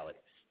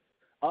modalities.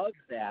 Of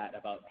that,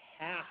 about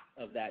half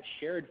of that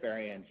shared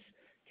variance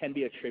can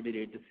be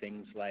attributed to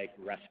things like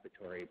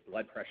respiratory.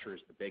 Blood pressure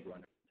is the big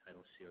one,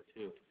 tidal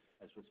CO2,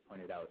 as was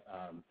pointed out.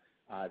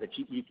 That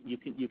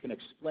you can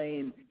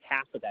explain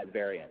half of that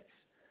variance.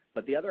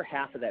 But the other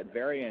half of that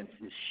variance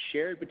is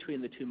shared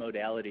between the two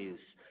modalities,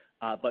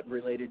 but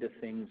related to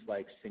things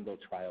like single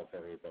trial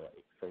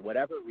variability. For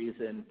whatever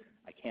reason,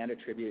 I can't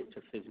attribute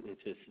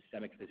it to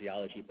systemic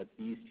physiology, but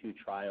these two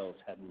trials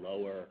had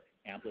lower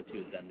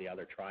amplitude than the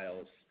other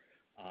trials,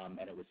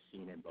 and it was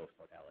seen in both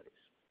modalities.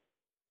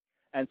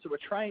 And so we're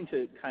trying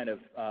to kind of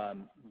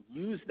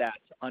use that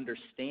to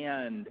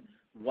understand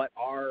what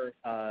are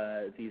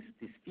these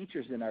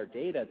features in our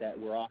data that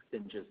we're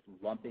often just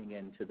lumping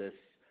into this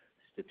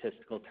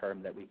statistical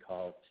term that we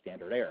call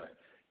standard error,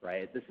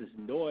 right? This is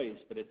noise,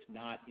 but it's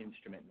not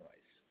instrument noise.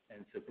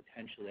 And so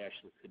potentially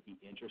actually could be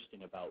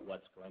interesting about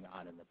what's going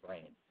on in the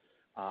brain.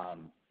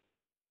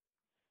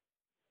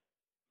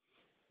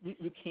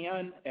 You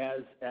can,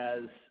 as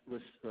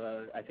was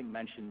I think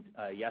mentioned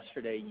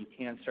yesterday, you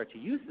can start to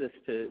use this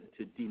to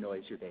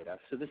denoise your data.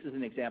 So this is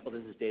an example.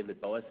 This is David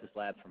Boas's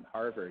lab from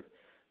Harvard.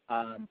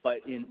 But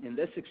in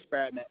this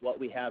experiment, what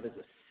we have is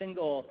a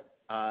single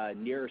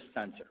NIRS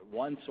sensor,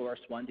 one source,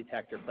 one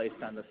detector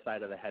placed on the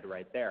side of the head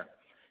right there.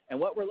 And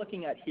what we're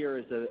looking at here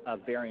is a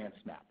variance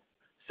map.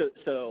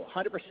 So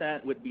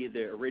 100% would be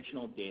the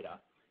original data.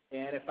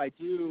 And if I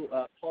do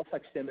a pulse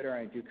oximeter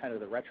and I do kind of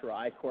the retro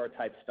I-core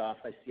type stuff,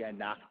 I see I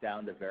knock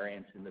down the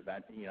variance in the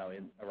vent,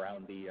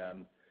 around the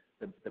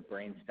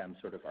brainstem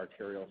sort of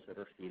arterioles that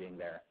are feeding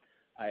there.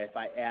 If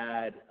I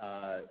add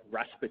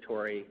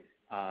respiratory,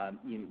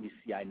 you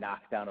see I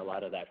knock down a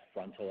lot of that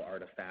frontal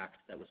artifact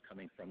that was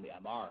coming from the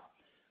MR.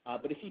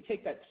 But if you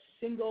take that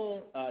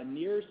single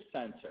NIRS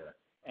sensor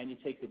and you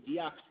take the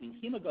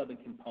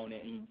deoxyhemoglobin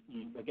component and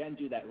you again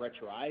do that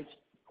retro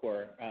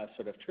I-core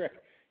sort of trick,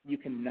 you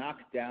can knock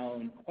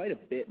down quite a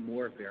bit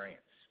more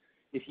variance.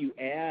 If you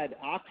add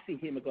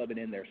oxyhemoglobin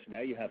in there, so now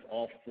you have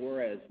all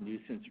four as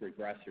nuisance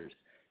regressors,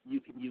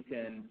 you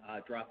can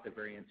drop the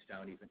variance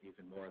down even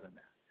more than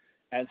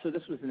that. And so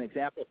this was an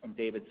example from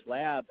David's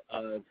lab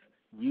of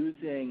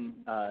using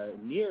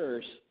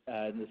NIRS,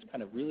 this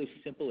kind of really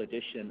simple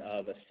addition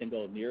of a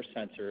single NIRS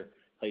sensor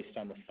placed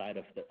on the side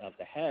of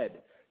the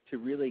head to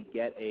really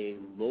get a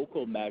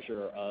local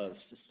measure of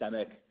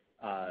systemic,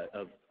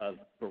 of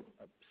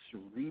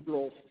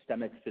cerebral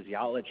systemic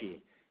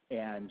physiology,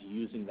 and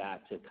using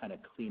that to kind of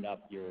clean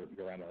up your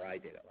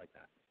MRI data like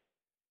that.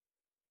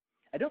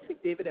 I don't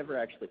think David ever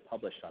actually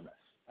published on this.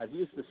 I've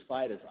used this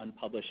slide as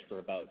unpublished for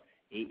about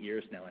 8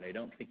 years now, and I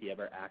don't think he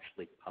ever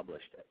actually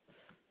published it.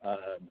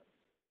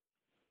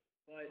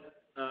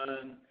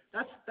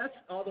 That's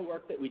all the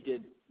work that we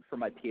did for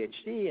my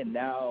PhD, and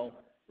now,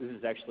 this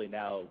is actually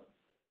now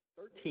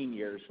 13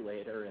 years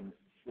later and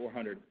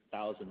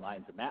 400,000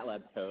 lines of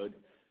MATLAB code.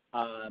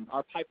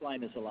 Our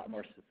pipeline is a lot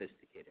more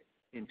sophisticated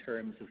in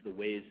terms of the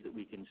ways that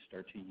we can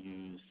start to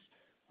use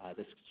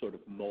this sort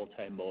of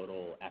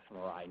multimodal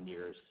fMRI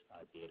NIRS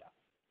data.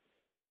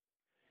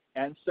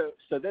 And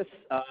so this,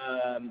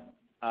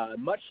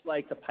 much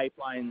like the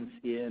pipelines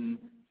in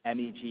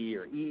MEG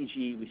or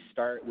EEG, we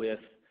start with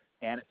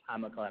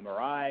anatomical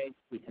MRI.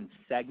 We can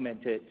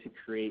segment it to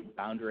create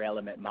boundary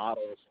element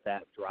models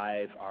that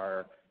drive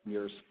our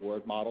NIRS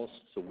forward models.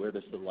 So where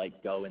does the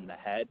light go in the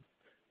head?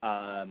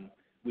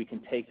 We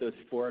can take those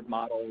forward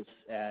models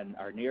and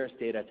our NIRS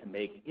data to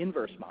make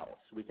inverse models.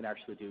 So we can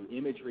actually do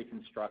image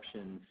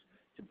reconstructions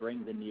to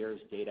bring the NIRS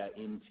data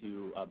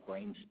into a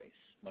brain space,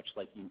 much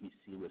like you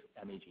see with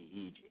MEG,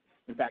 EEG.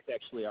 In fact,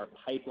 actually our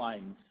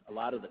pipelines, a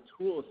lot of the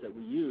tools that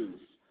we use,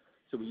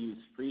 so we use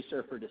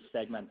FreeSurfer to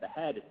segment the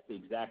head. It's the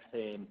exact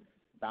same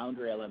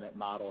boundary element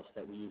models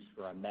that we use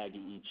for our MEG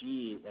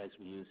EEG as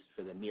we use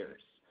for the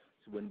NIRS.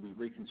 So when we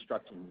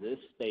reconstruct in this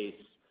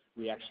space,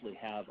 we actually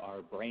have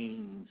our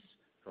brains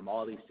from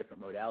all these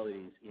different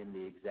modalities in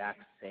the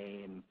exact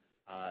same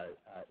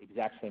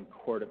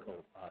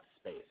cortical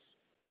space.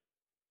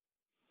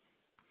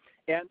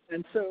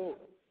 And so,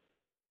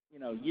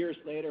 years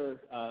later,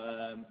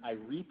 I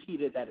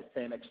repeated that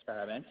same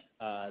experiment,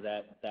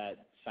 that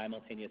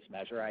simultaneous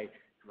measure. I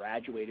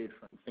graduated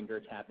from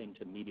finger tapping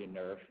to median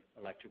nerve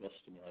electrical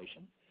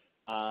stimulation.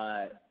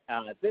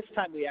 This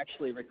time we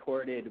actually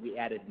we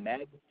added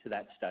MEG to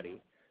that study.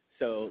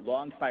 So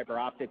long fiber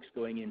optics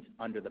going in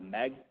under the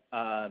MEG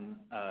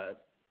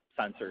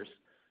sensors.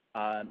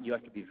 You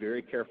have to be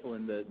very careful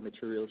in the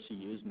materials you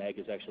use. MEG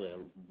is actually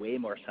way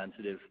more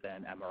sensitive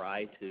than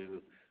MRI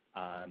to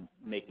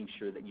making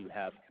sure that you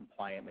have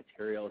compliant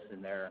materials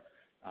in there.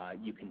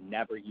 You can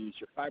never use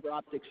your fiber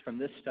optics from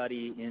this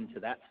study into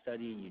that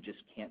study. You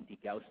just can't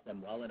degauss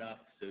them well enough,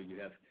 so you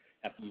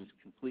have to use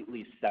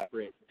completely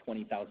separate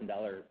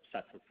 $20,000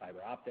 sets of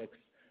fiber optics.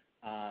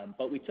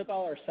 But we took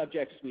all our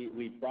subjects,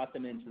 we brought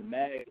them into the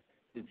MEG,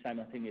 did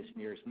simultaneous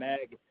NIRS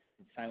MEG,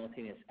 did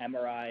simultaneous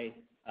MRI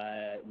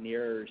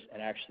NIRS,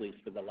 and actually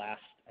for the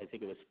last, I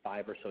think it was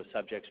 5 or so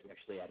subjects, we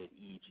actually added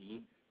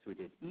EEG. So we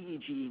did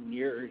EEG,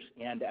 NIRS,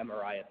 and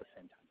MRI at the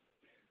same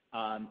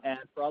time. And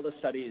for all the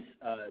studies,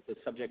 the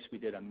subjects, we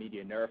did a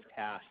median nerve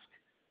task.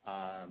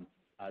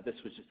 This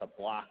was just a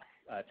block,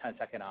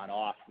 10-second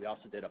on-off. We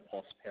also did a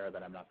pulse pair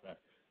that I'm not going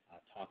to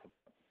talk about.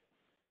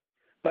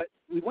 But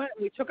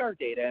we took our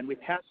data and we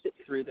passed it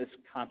through this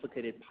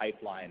complicated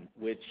pipeline,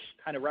 which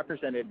kind of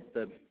represented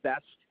the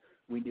best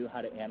we knew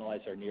how to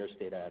analyze our NIRS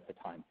data at the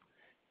time.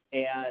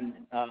 And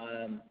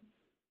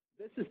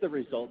this is the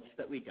results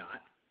that we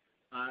got.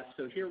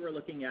 So here we're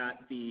looking at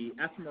the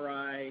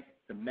fMRI,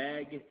 the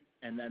MEG,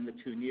 and then the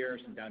 2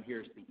 NIRS, and down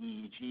here is the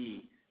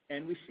EEG.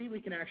 And we see we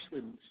can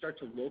actually start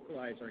to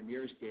localize our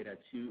NIRS data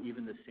to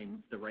even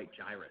the right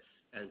gyrus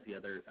as the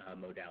other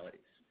modalities.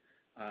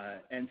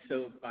 And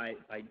so by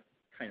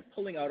kind of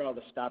pulling out all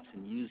the stops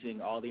and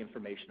using all the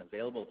information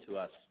available to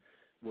us,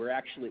 we're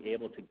actually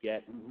able to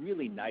get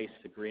really nice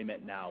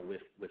agreement now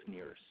with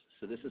NIRS.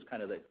 So this is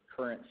kind of the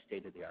current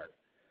state of the art.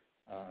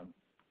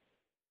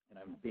 And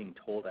I'm being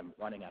told I'm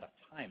running out of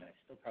time, and I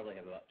still probably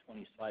have about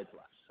 20 slides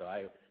left, so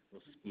I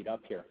will speed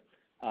up here.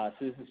 So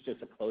this is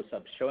just a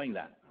close-up showing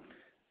that.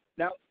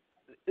 Now,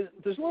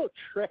 there's a little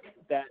trick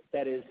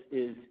that is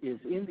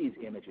in these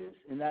images,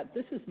 in that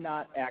this is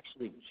not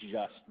actually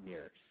just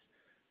NIRS.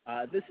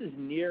 This is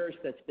NIRS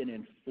that's been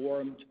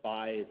informed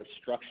by the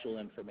structural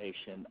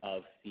information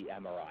of the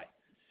MRI.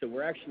 So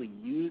we're actually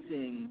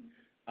using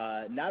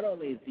not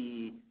only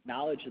the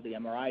knowledge of the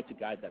MRI to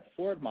guide that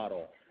forward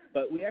model,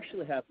 but we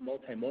actually have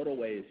multimodal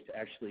ways to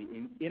actually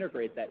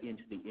integrate that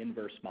into the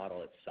inverse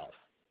model itself.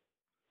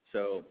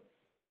 So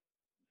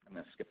I'm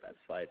going to skip that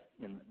slide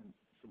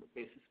for the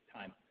basis of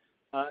time.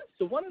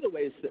 So one of the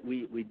ways that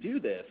we do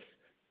this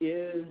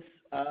is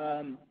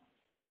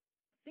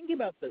thinking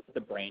about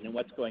the brain and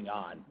what's going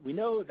on. We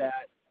know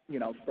that,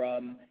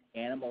 from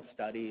animal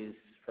studies,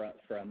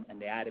 from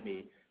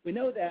anatomy, we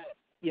know that,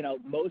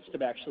 most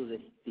of actually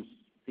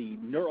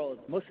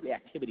most of the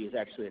activity is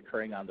actually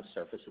occurring on the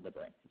surface of the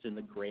brain. It's in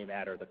the gray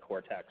matter, the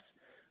cortex.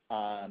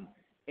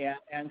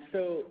 And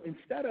so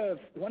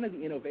one of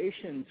the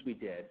innovations we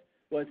did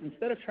was,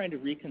 instead of trying to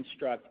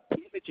reconstruct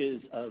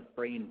images of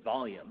brain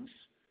volumes,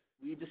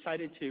 we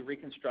decided to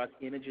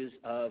reconstruct images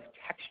of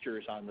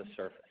textures on the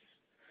surface.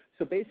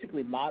 So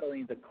basically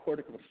modeling the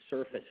cortical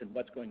surface and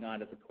what's going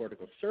on at the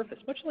cortical surface,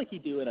 much like you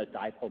do in a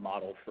dipole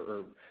model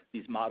for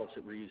these models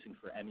that we're using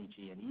for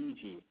MEG and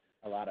EEG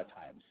a lot of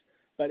times.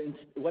 But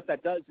what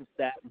that does is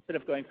that instead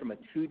of going from a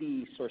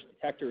 2D source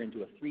detector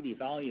into a 3D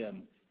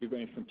volume, you're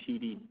going from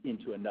 2D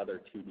into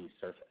another 2D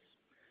surface.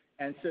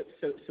 And so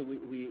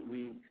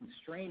we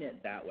constrain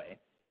it that way.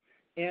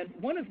 And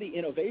one of the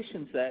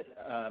innovations that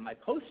my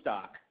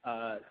postdoc,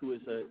 who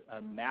is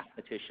a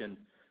mathematician,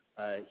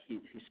 he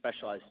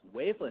specialized in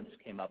wavelengths,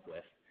 came up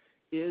with,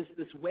 is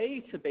this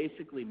way to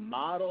basically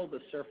model the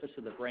surface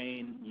of the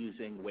brain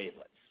using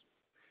wavelets.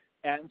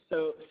 And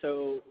so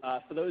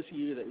for those of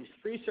you that use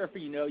FreeSurfer,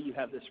 you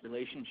have this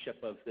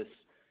relationship of this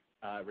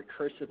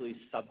recursively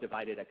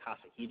subdivided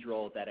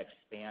icosahedral that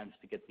expands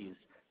to get these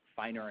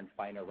finer and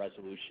finer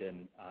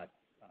resolution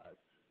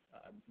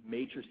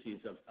matrices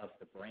of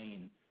the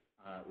brain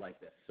like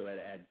this. So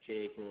at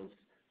j equals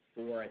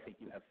 4, I think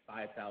you have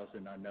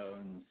 5,000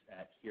 unknowns.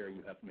 At here,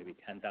 you have maybe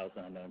 10,000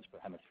 unknowns per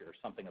hemisphere, or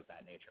something of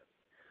that nature.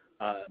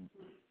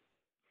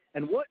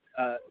 And what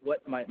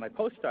my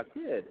postdoc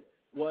did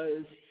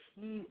was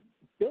he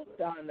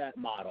built on that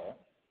model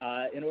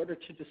in order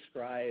to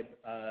describe,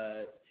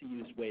 to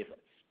use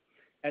wavelets.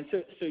 And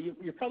so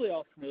you're probably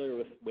all familiar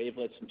with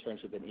wavelets in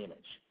terms of an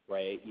image,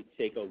 right? You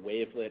take a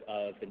wavelet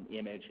of an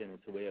image, and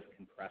it's a way of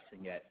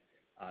compressing it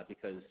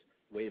because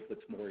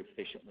wavelets more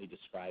efficiently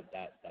describe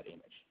that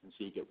image. And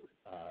so you get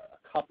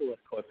a couple of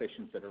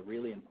coefficients that are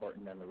really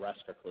important, and the rest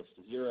are close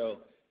to 0.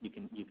 You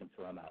can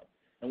throw them out.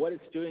 And what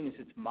it's doing is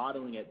it's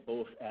modeling it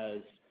both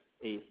as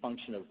a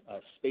function of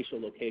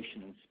spatial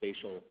location and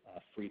spatial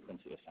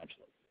frequency,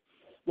 essentially.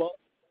 Well,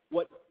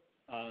 what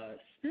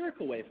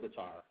spherical wavelets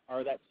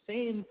are that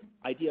same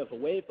idea of a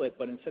wavelet,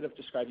 but instead of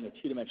describing a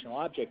two-dimensional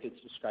object,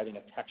 it's describing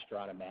a texture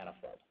on a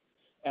manifold.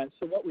 And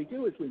so what we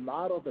do is we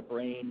model the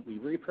brain, we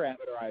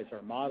reparameterize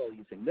our model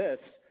using this,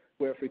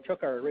 where if we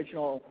took our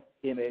original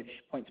image,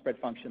 point spread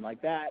function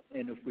like that,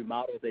 and if we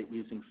modeled it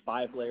using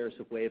 5 layers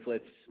of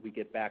wavelets, we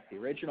get back the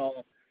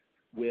original.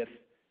 With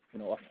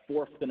a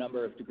fourth the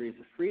number of degrees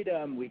of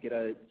freedom, we get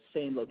a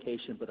same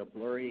location but a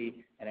blurry,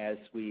 and as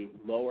we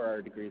lower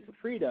our degrees of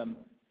freedom,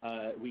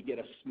 we get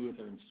a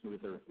smoother and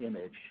smoother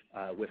image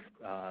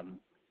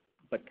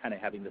but kind of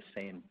having the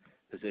same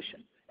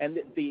position. And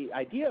the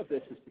idea of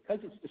this is because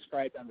it's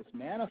described on this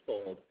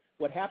manifold,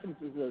 what happens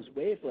is those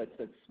wavelets,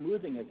 that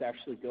smoothing is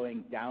actually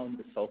going down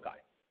the sulci.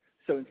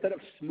 So instead of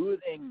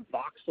smoothing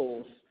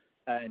voxels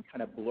and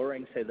kind of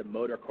blurring, say, the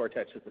motor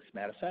cortex with the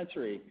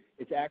somatosensory,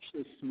 it's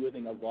actually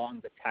smoothing along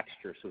the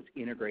texture, so it's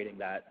integrating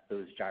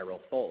those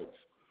gyral folds.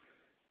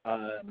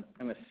 I'm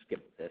going to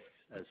skip this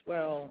as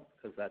well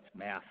because that's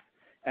math.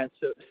 And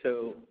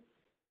so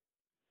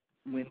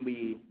when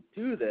we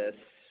do this,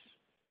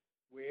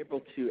 we're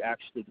able to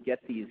actually get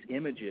these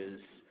images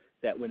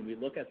that when we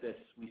look at this,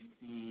 we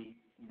see,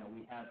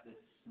 we have this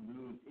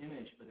smooth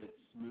image, but it's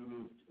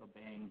smoothed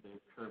obeying the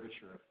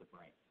curvature of the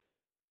brain.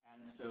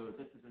 And so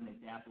this is an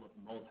example of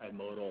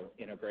multimodal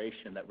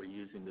integration that we're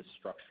using this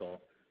structural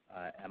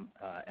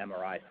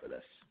MRI for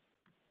this.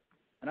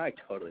 And I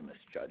totally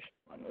misjudged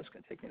how long it was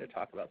going to take me to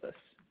talk about this.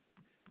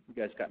 You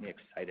guys got me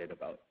excited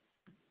about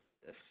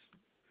this.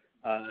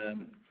 How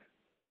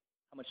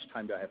much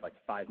time do I have? Like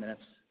 5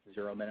 minutes?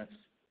 0 minutes?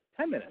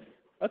 10 minutes.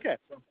 Okay.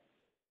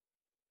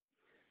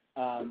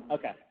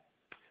 Okay.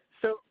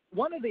 So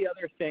one of the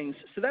other things,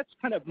 so that's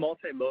kind of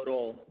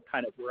multimodal,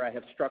 kind of where I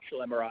have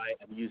structural MRI.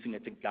 I'm using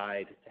it to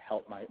guide, to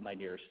help my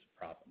NIRS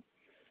problem.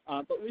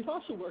 But we've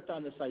also worked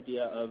on this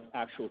idea of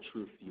actual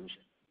true fusion,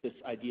 this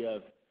idea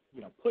of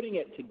putting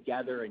it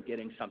together and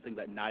getting something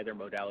that neither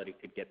modality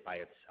could get by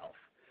itself.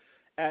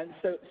 And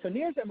so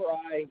NIRS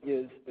MRI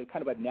is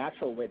kind of a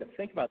natural way to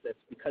think about this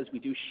because we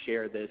do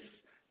share this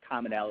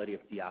commonality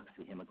of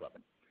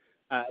deoxyhemoglobin.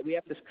 We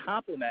have this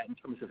complement in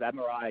terms of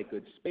MRI,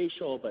 good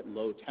spatial but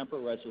low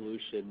temporal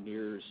resolution,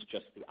 NIRS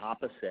just the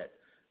opposite,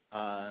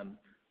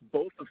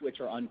 both of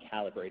which are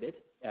uncalibrated,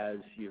 as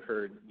you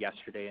heard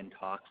yesterday in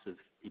talks of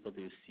people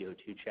do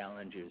CO2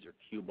 challenges or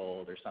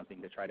Q-bold or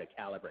something to try to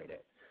calibrate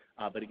it.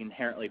 But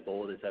inherently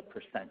bold is a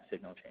percent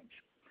signal change.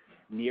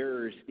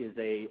 NIRS is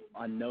a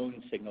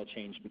unknown signal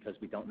change because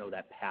we don't know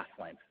that path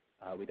length.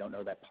 We don't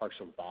know that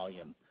partial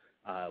volume.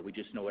 We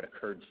just know it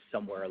occurred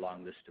somewhere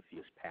along this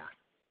diffuse path.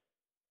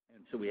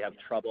 And so we have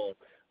trouble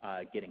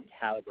getting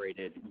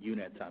calibrated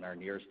units on our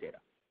NIRS data.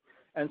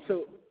 And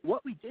so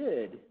what we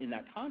did in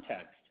that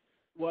context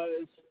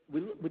was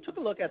we took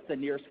a look at the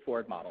NIRS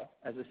Ford model.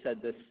 As I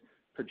said, this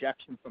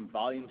projection from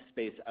volume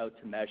space out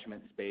to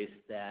measurement space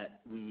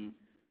that we,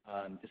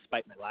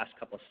 despite my last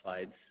couple of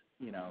slides,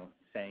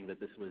 saying that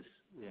this was,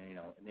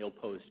 an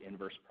ill-posed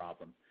inverse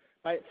problem.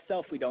 By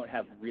itself, we don't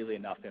have really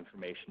enough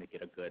information to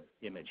get a good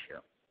image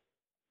here.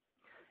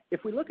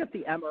 If we look at the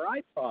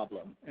MRI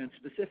problem, and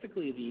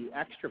specifically the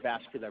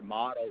extravascular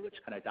model, which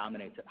kind of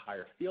dominates at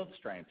higher field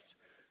strengths,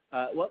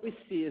 what we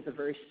see is a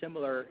very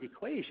similar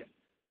equation.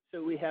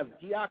 So we have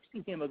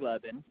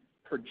deoxyhemoglobin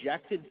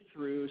projected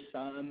through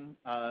some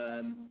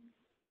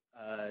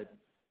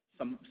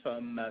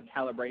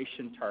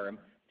calibration term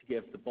to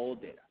give the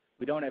bold data.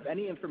 We don't have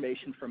any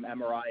information from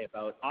MRI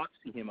about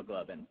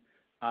oxyhemoglobin,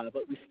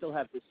 but we still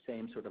have this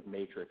same sort of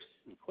matrix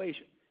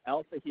equation.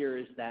 Alpha here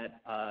is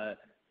that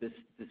this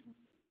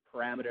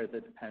parameter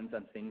that depends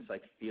on things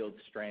like field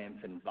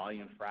strength and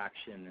volume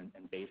fraction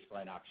and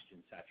baseline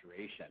oxygen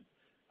saturation.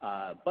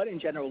 But in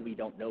general, we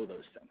don't know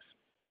those things.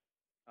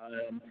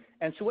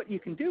 And so what you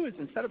can do is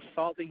instead of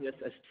solving this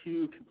as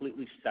two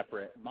completely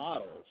separate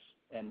models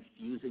and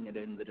fusing it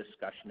in the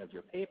discussion of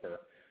your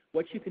paper,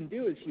 what you can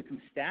do is you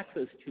can stack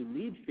those two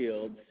lead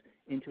fields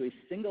into a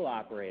single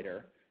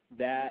operator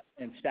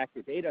and stack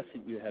your data so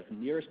you have a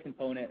NIRS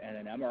component and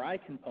an MRI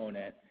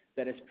component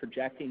that is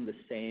projecting the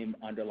same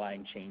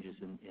underlying changes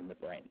in the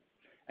brain.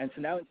 And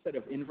so now instead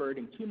of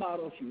inverting two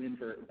models, you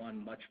invert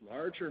one much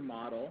larger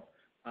model.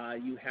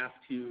 You have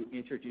to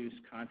introduce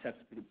concepts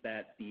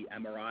that the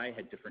MRI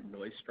had different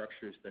noise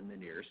structures than the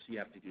NIRS. So you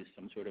have to do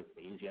some sort of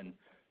Bayesian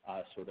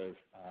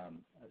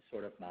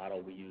sort of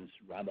model. We use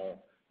REML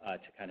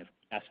to kind of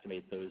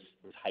estimate those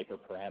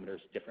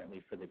hyperparameters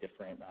differently for the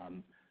different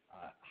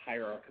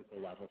hierarchical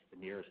levels, the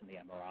NIRS and the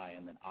MRI,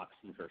 and then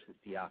oxy versus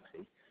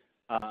deoxy.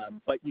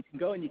 But you can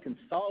go and you can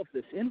solve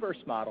this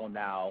inverse model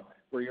now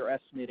where you're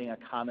estimating a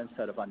common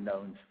set of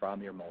unknowns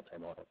from your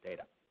multimodal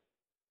data.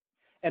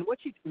 And what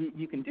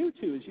you can do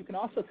too is you can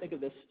also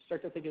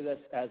start to think of this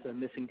as a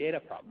missing data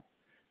problem.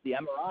 The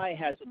MRI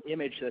has an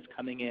image that's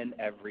coming in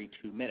every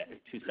 2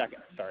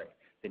 seconds.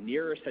 The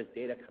NIRS has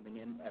data coming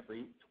in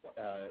every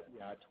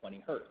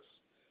 20 hertz.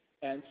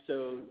 And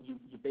so you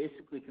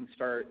basically can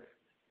start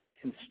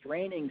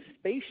constraining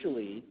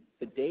spatially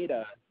the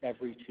data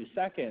every 2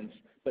 seconds,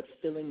 but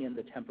filling in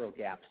the temporal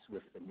gaps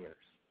with the NIRS.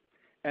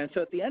 And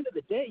so at the end of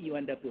the day, you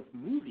end up with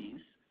movies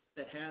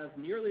that have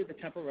nearly the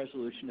temporal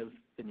resolution of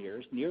the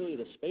NIRS, nearly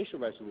the spatial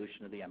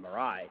resolution of the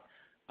MRI.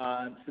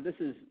 So this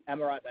is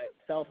MRI by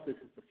itself. This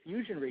is the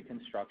fusion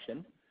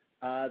reconstruction.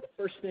 The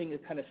first thing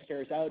that kind of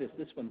stares out is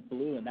this one's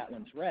blue and that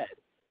one's red,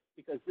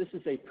 because this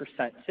is a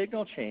percent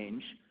signal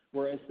change,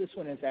 whereas this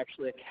one is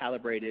actually a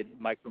calibrated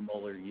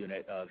micromolar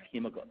unit of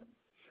hemoglobin.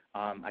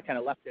 I kind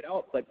of left it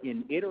out, but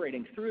in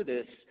iterating through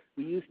this,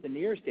 we used the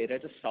NIRS data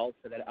to solve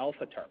for that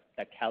alpha term,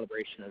 that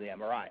calibration of the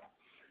MRI.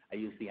 I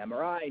use the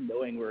MRI,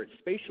 knowing where it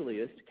spatially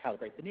is, to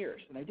calibrate the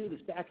NIRS. And I do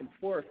this back and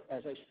forth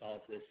as I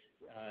solve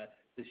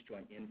this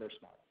joint inverse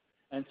model.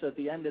 And so at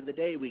the end of the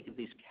day, we get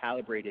these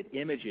calibrated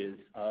images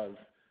of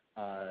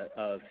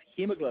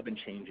hemoglobin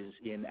changes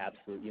in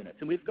absolute units.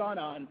 And we've gone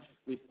on,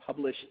 we've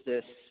published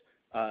this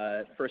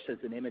first as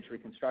an image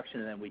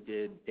reconstruction, and then we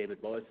did,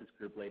 David Boas's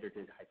group later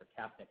did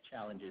hypercapnic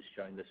challenges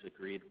showing this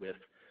agreed with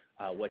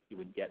what you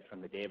would get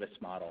from the Davis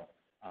model.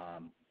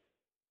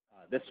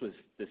 This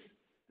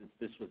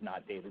was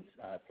not David's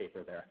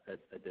paper there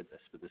that did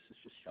this, but this is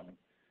just showing.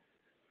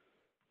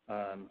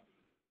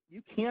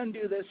 You can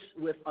do this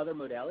with other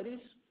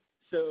modalities,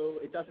 so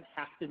it doesn't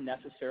have to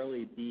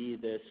necessarily be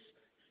this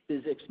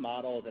physics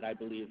model that I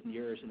believe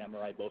NIRS and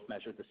MRI both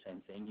measure the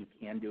same thing. You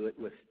can do it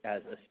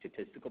as a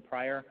statistical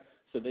prior.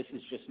 So this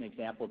is just an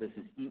example. This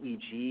is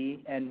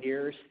EEG and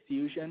NIRS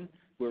fusion,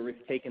 where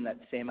we've taken that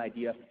same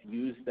idea,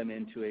 fused them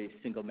into a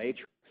single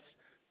matrix.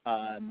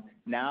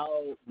 Now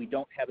we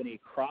don't have any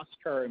cross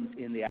terms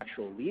in the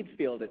actual lead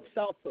field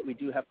itself, but we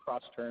do have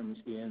cross terms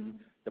in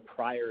the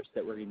priors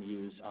that we're going to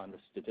use on the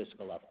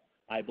statistical level.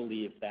 I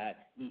believe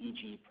that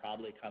EEG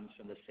probably comes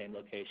from the same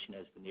location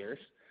as the NIRS.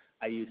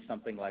 I use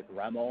something like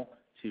REML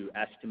to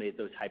estimate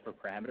those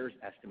hyperparameters,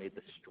 estimate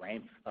the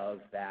strength of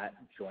that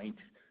joint,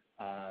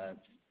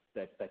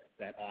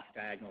 that off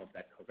diagonal of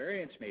that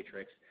covariance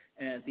matrix,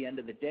 and at the end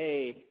of the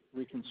day,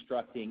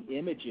 reconstructing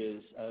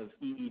images of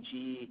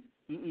EEG,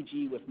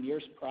 EEG with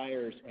NIRS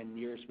priors and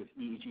NIRS with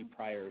EEG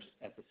priors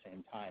at the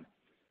same time.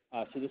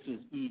 So this is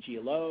EEG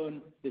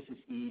alone. This is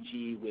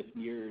EEG with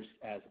NIRS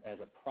as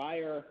a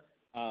prior.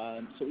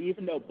 So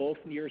even though both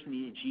NIRS and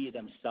EEG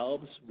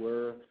themselves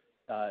were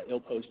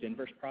ill-posed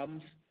inverse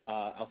problems,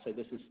 I'll say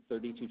this is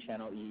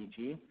 32-channel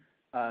EEG,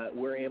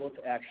 we're able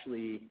to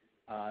actually,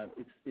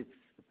 it's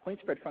the point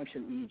spread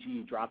function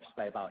EEG drops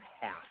by about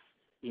half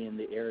in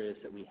the areas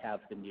that we have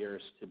the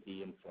NIRS to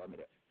be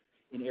informative.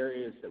 In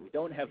areas that we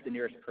don't have the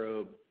NIRS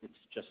probe, it's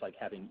just like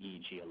having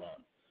EEG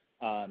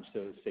alone.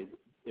 So say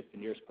if the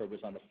NIRS probe was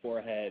on the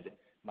forehead,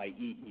 my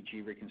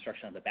EEG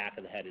reconstruction on the back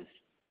of the head is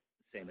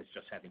the same as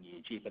just having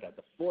EEG, but at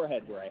the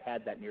forehead where I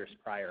had that NIRS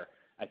prior,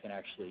 I can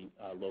actually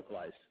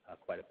localize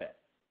quite a bit.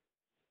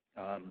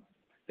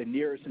 The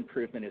NIRS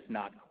improvement is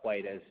not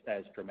quite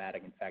as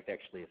dramatic. In fact,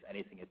 actually, if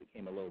anything, it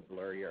became a little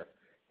blurrier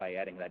by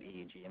adding that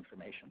EEG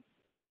information.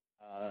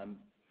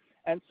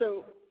 And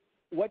so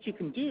what you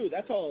can do,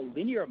 that's all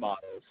linear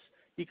models.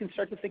 You can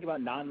start to think about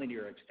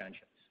nonlinear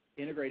extensions,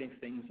 integrating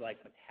things like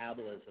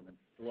metabolism and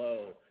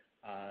flow,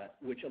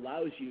 which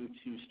allows you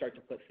to start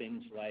to put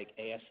things like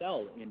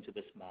ASL into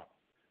this model.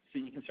 So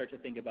you can start to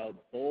think about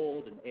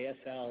BOLD and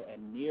ASL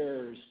and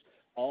NIRS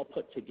all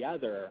put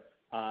together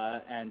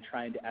and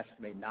trying to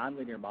estimate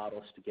nonlinear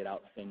models to get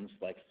out things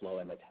like flow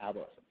and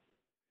metabolism.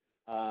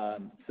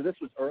 So this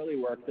was early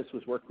work. This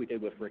was work we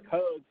did with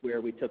Recode, where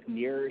we took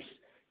NIRS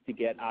to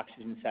get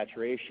oxygen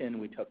saturation.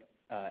 We took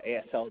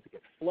ASL to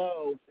get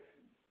flow.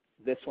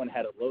 This one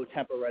had a low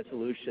temporal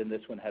resolution.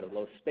 This one had a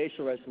low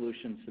spatial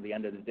resolution. So at the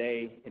end of the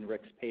day, in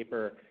Rick's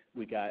paper,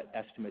 we got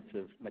estimates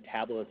of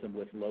metabolism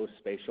with low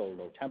spatial,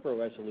 low temporal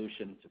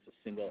resolution. It's a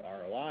single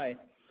ROI.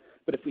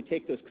 But if we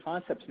take those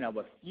concepts now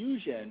with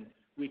fusion,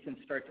 we can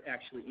start to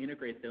actually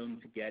integrate them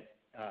to get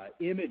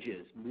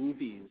images,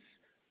 movies,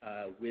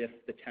 with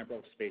the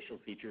temporal spatial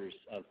features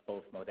of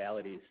both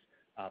modalities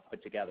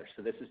put together.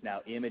 So this is now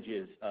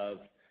images of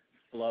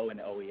flow and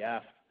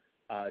OEF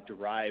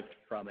derived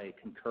from a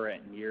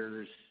concurrent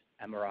NIRS,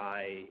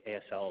 MRI,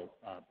 ASL,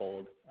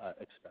 BOLD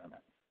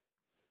experiment.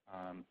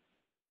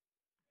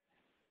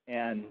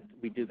 And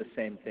we do the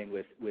same thing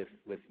with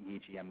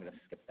EEG. I'm going to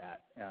skip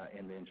that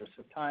in the interest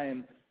of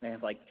time. I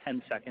have like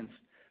 10 seconds,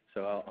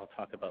 so I'll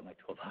talk about my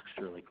toolbox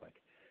really quick.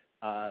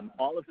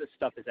 All of this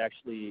stuff is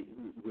actually,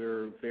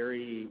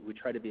 we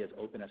try to be as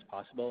open as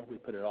possible. We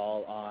put it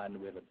all on,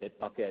 we have a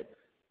Bitbucket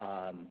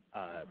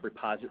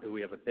repository,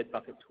 we have a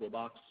Bitbucket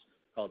toolbox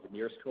called the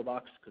NIRS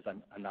toolbox, because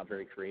I'm not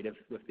very creative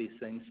with these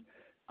things.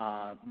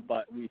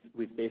 But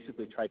we've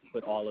basically tried to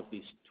put all of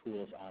these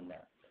tools on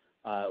there.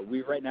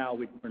 Right now,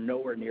 we're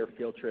nowhere near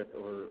Field Trip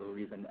or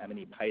even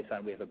M&E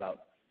Python. We have about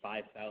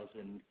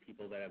 5,000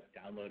 people that have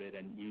downloaded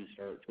and used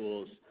our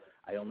tools.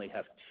 I only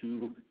have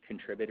 2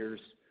 contributors,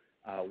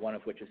 one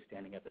of which is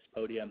standing at this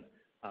podium.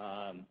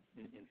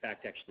 In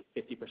fact, actually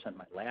 50% of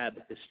my lab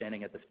is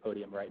standing at this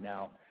podium right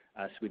now.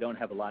 So we don't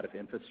have a lot of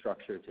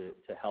infrastructure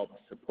to help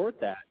support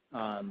that.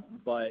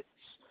 But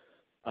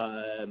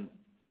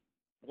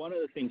one of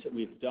the things that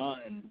we've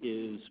done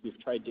is we've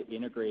tried to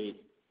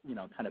integrate,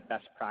 kind of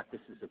best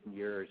practices of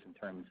NIRS in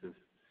terms of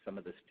some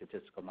of the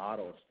statistical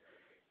models.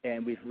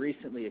 And we've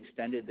recently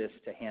extended this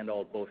to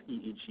handle both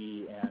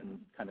EEG and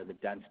kind of the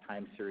dense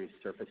time series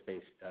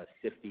surface-based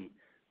SIFTI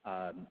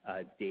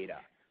data.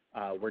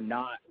 We're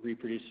not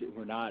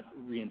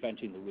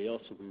reinventing the wheel,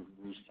 so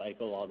we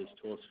recycle all these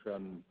tools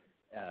from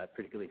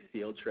particularly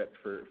Field Trip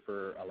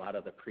for a lot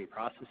of the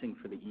pre-processing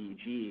for the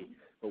EEG.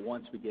 But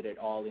once we get it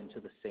all into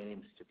the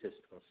same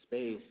statistical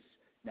space,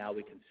 now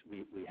we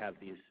have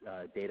these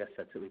data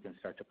sets that we can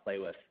start to play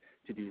with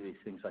to do these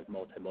things like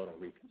multimodal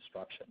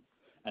reconstruction.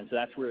 And so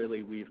that's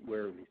really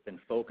where we've been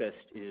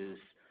focused, is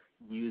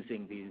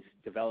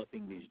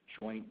developing these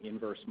joint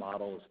inverse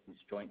models, these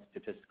joint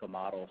statistical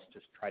models, to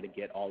try to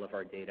get all of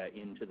our data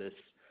into this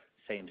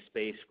same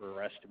space where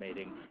we're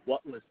estimating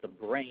what was the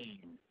brain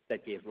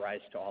that gave rise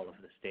to all of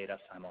this data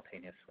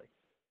simultaneously.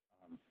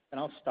 And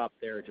I'll stop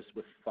there just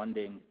with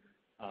funding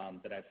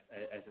that as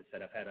I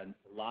said, I've had a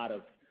lot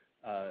of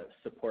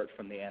support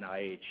from the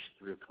NIH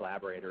through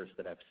collaborators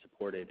that have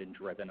supported and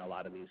driven a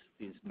lot of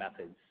these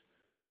methods.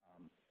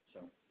 So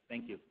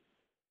thank you.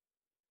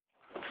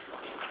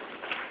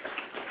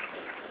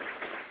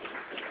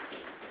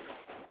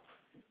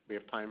 We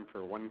have time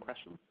for one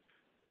question.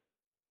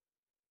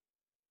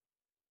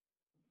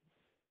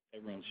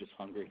 Everyone's just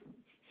hungry.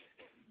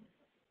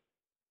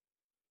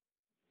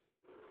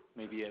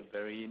 Maybe a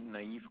very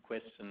naive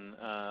question.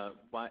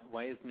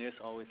 Why is NIRS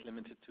always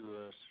limited to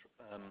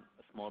a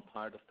small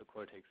part of the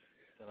cortex? Is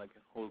there like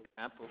a whole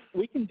gap of?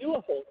 We can do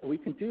a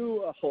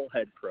whole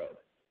head probe,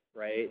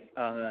 right?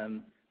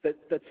 But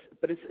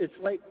it's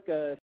like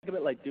think of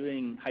it like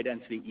doing high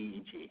density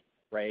EEG,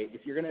 right?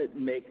 If you're going to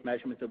make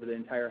measurements over the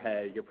entire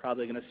head, you're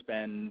probably going to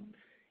spend,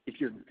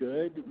 if you're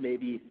good,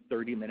 maybe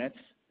 30 minutes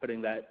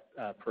putting that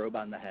probe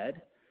on the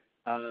head,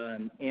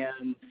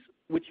 and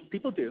which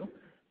people do.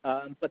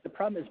 But the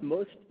problem is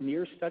most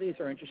NIRS studies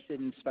are interested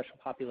in special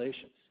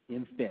populations,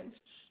 infants,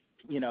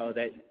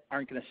 that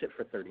aren't going to sit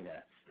for 30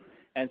 minutes.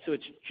 And so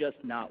it's just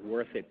not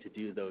worth it to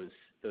do those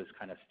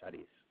kind of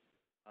studies.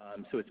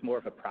 So it's more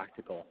of a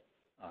practical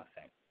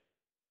thing.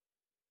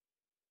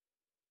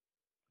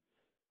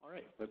 All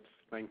right, let's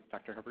thank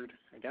Dr. Huppert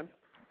again.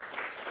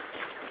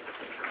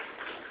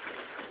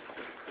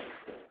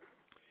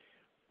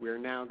 We're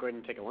now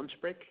going to take a lunch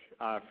break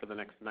for the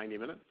next 90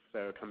 minutes,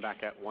 so come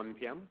back at 1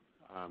 p.m.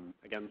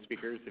 Again,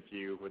 speakers, if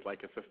you would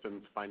like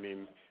assistance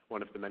finding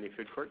one of the many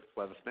food courts,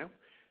 let us know.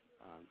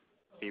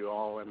 See you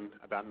all in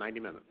about 90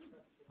 minutes.